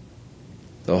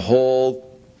 The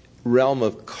whole realm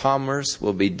of commerce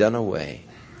will be done away.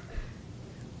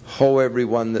 Ho,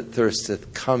 everyone that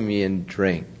thirsteth, come ye and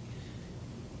drink.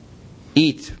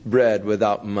 Eat bread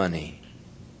without money.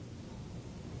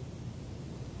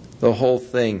 The whole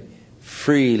thing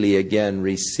freely again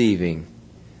receiving,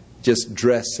 just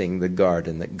dressing the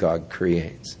garden that God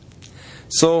creates.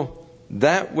 So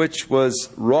that which was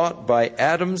wrought by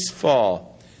Adam's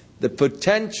fall, the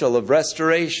potential of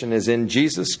restoration is in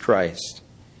Jesus Christ.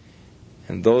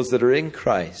 And those that are in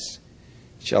Christ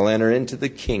shall enter into the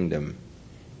kingdom,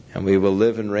 and we will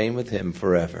live and reign with Him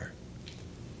forever.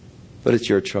 But it's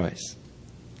your choice.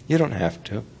 You don't have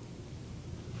to.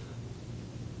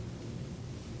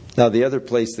 Now, the other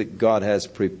place that God has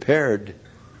prepared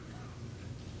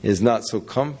is not so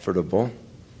comfortable.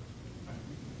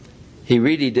 He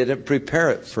really didn't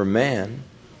prepare it for man.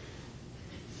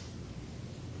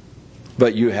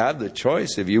 But you have the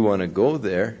choice if you want to go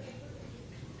there.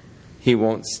 He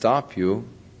won't stop you.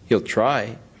 He'll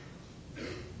try.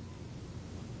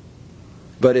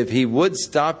 But if He would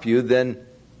stop you, then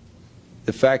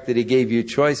the fact that He gave you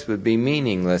choice would be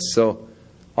meaningless. So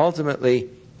ultimately,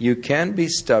 you can be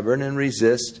stubborn and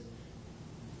resist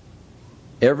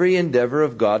every endeavor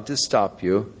of God to stop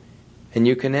you, and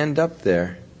you can end up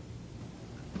there.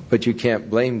 But you can't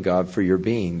blame God for your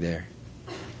being there.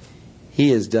 He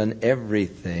has done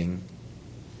everything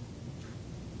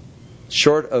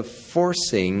short of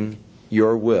forcing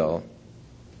your will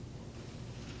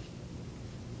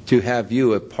to have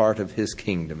you a part of His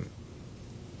kingdom.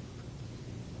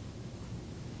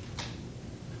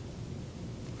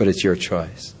 But it's your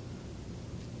choice.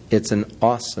 It's an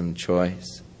awesome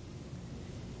choice.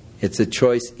 It's a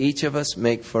choice each of us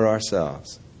make for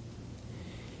ourselves.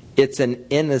 It's an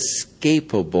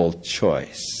inescapable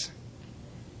choice.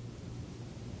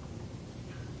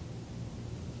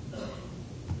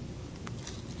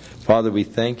 Father, we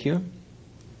thank you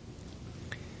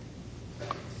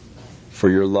for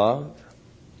your love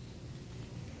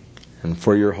and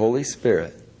for your Holy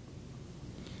Spirit,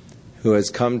 who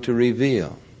has come to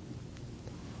reveal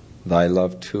thy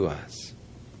love to us.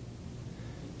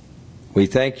 We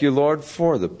thank you, Lord,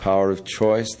 for the power of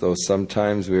choice, though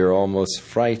sometimes we are almost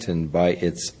frightened by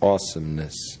its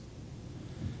awesomeness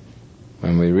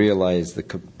when we realize the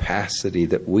capacity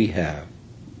that we have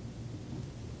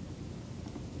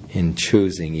in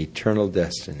choosing eternal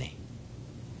destiny.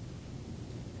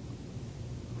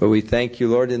 But we thank you,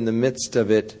 Lord, in the midst of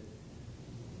it,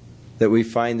 that we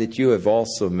find that you have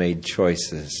also made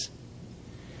choices.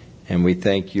 And we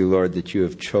thank you, Lord, that you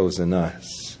have chosen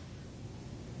us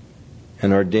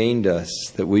and ordained us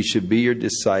that we should be your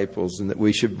disciples and that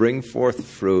we should bring forth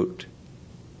fruit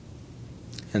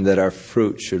and that our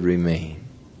fruit should remain.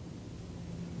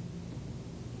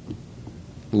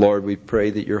 Lord, we pray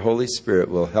that your Holy Spirit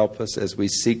will help us as we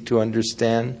seek to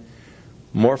understand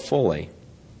more fully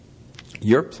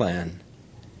your plan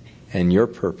and your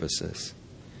purposes.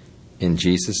 In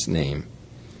Jesus' name,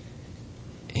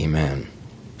 amen.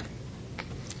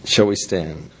 Shall we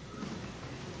stand?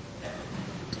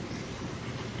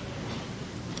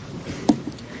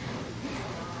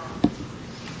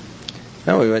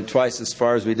 Now we went twice as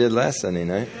far as we did last Sunday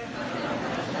night.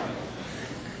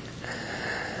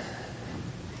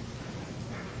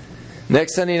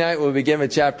 Next Sunday night we'll begin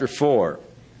with chapter 4.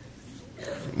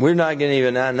 We're not going to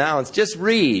even announce. Just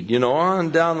read, on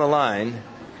down the line.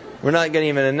 We're not going to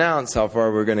even announce how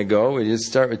far we're going to go. We just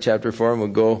start with chapter 4 and we'll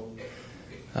go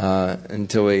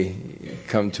until we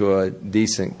come to a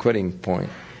decent quitting point.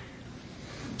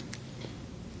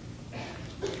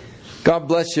 God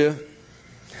bless you.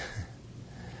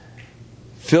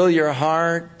 Fill your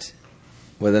heart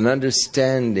with an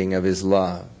understanding of His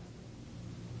love.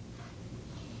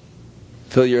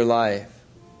 Fill your life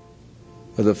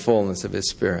with the fullness of His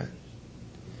Spirit.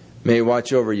 May He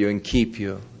watch over you and keep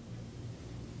you.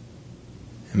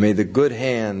 And may the good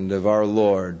hand of our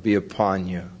Lord be upon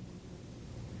you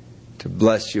to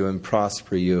bless you and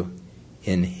prosper you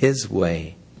in His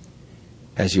way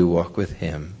as you walk with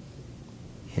Him.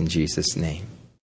 In Jesus' name.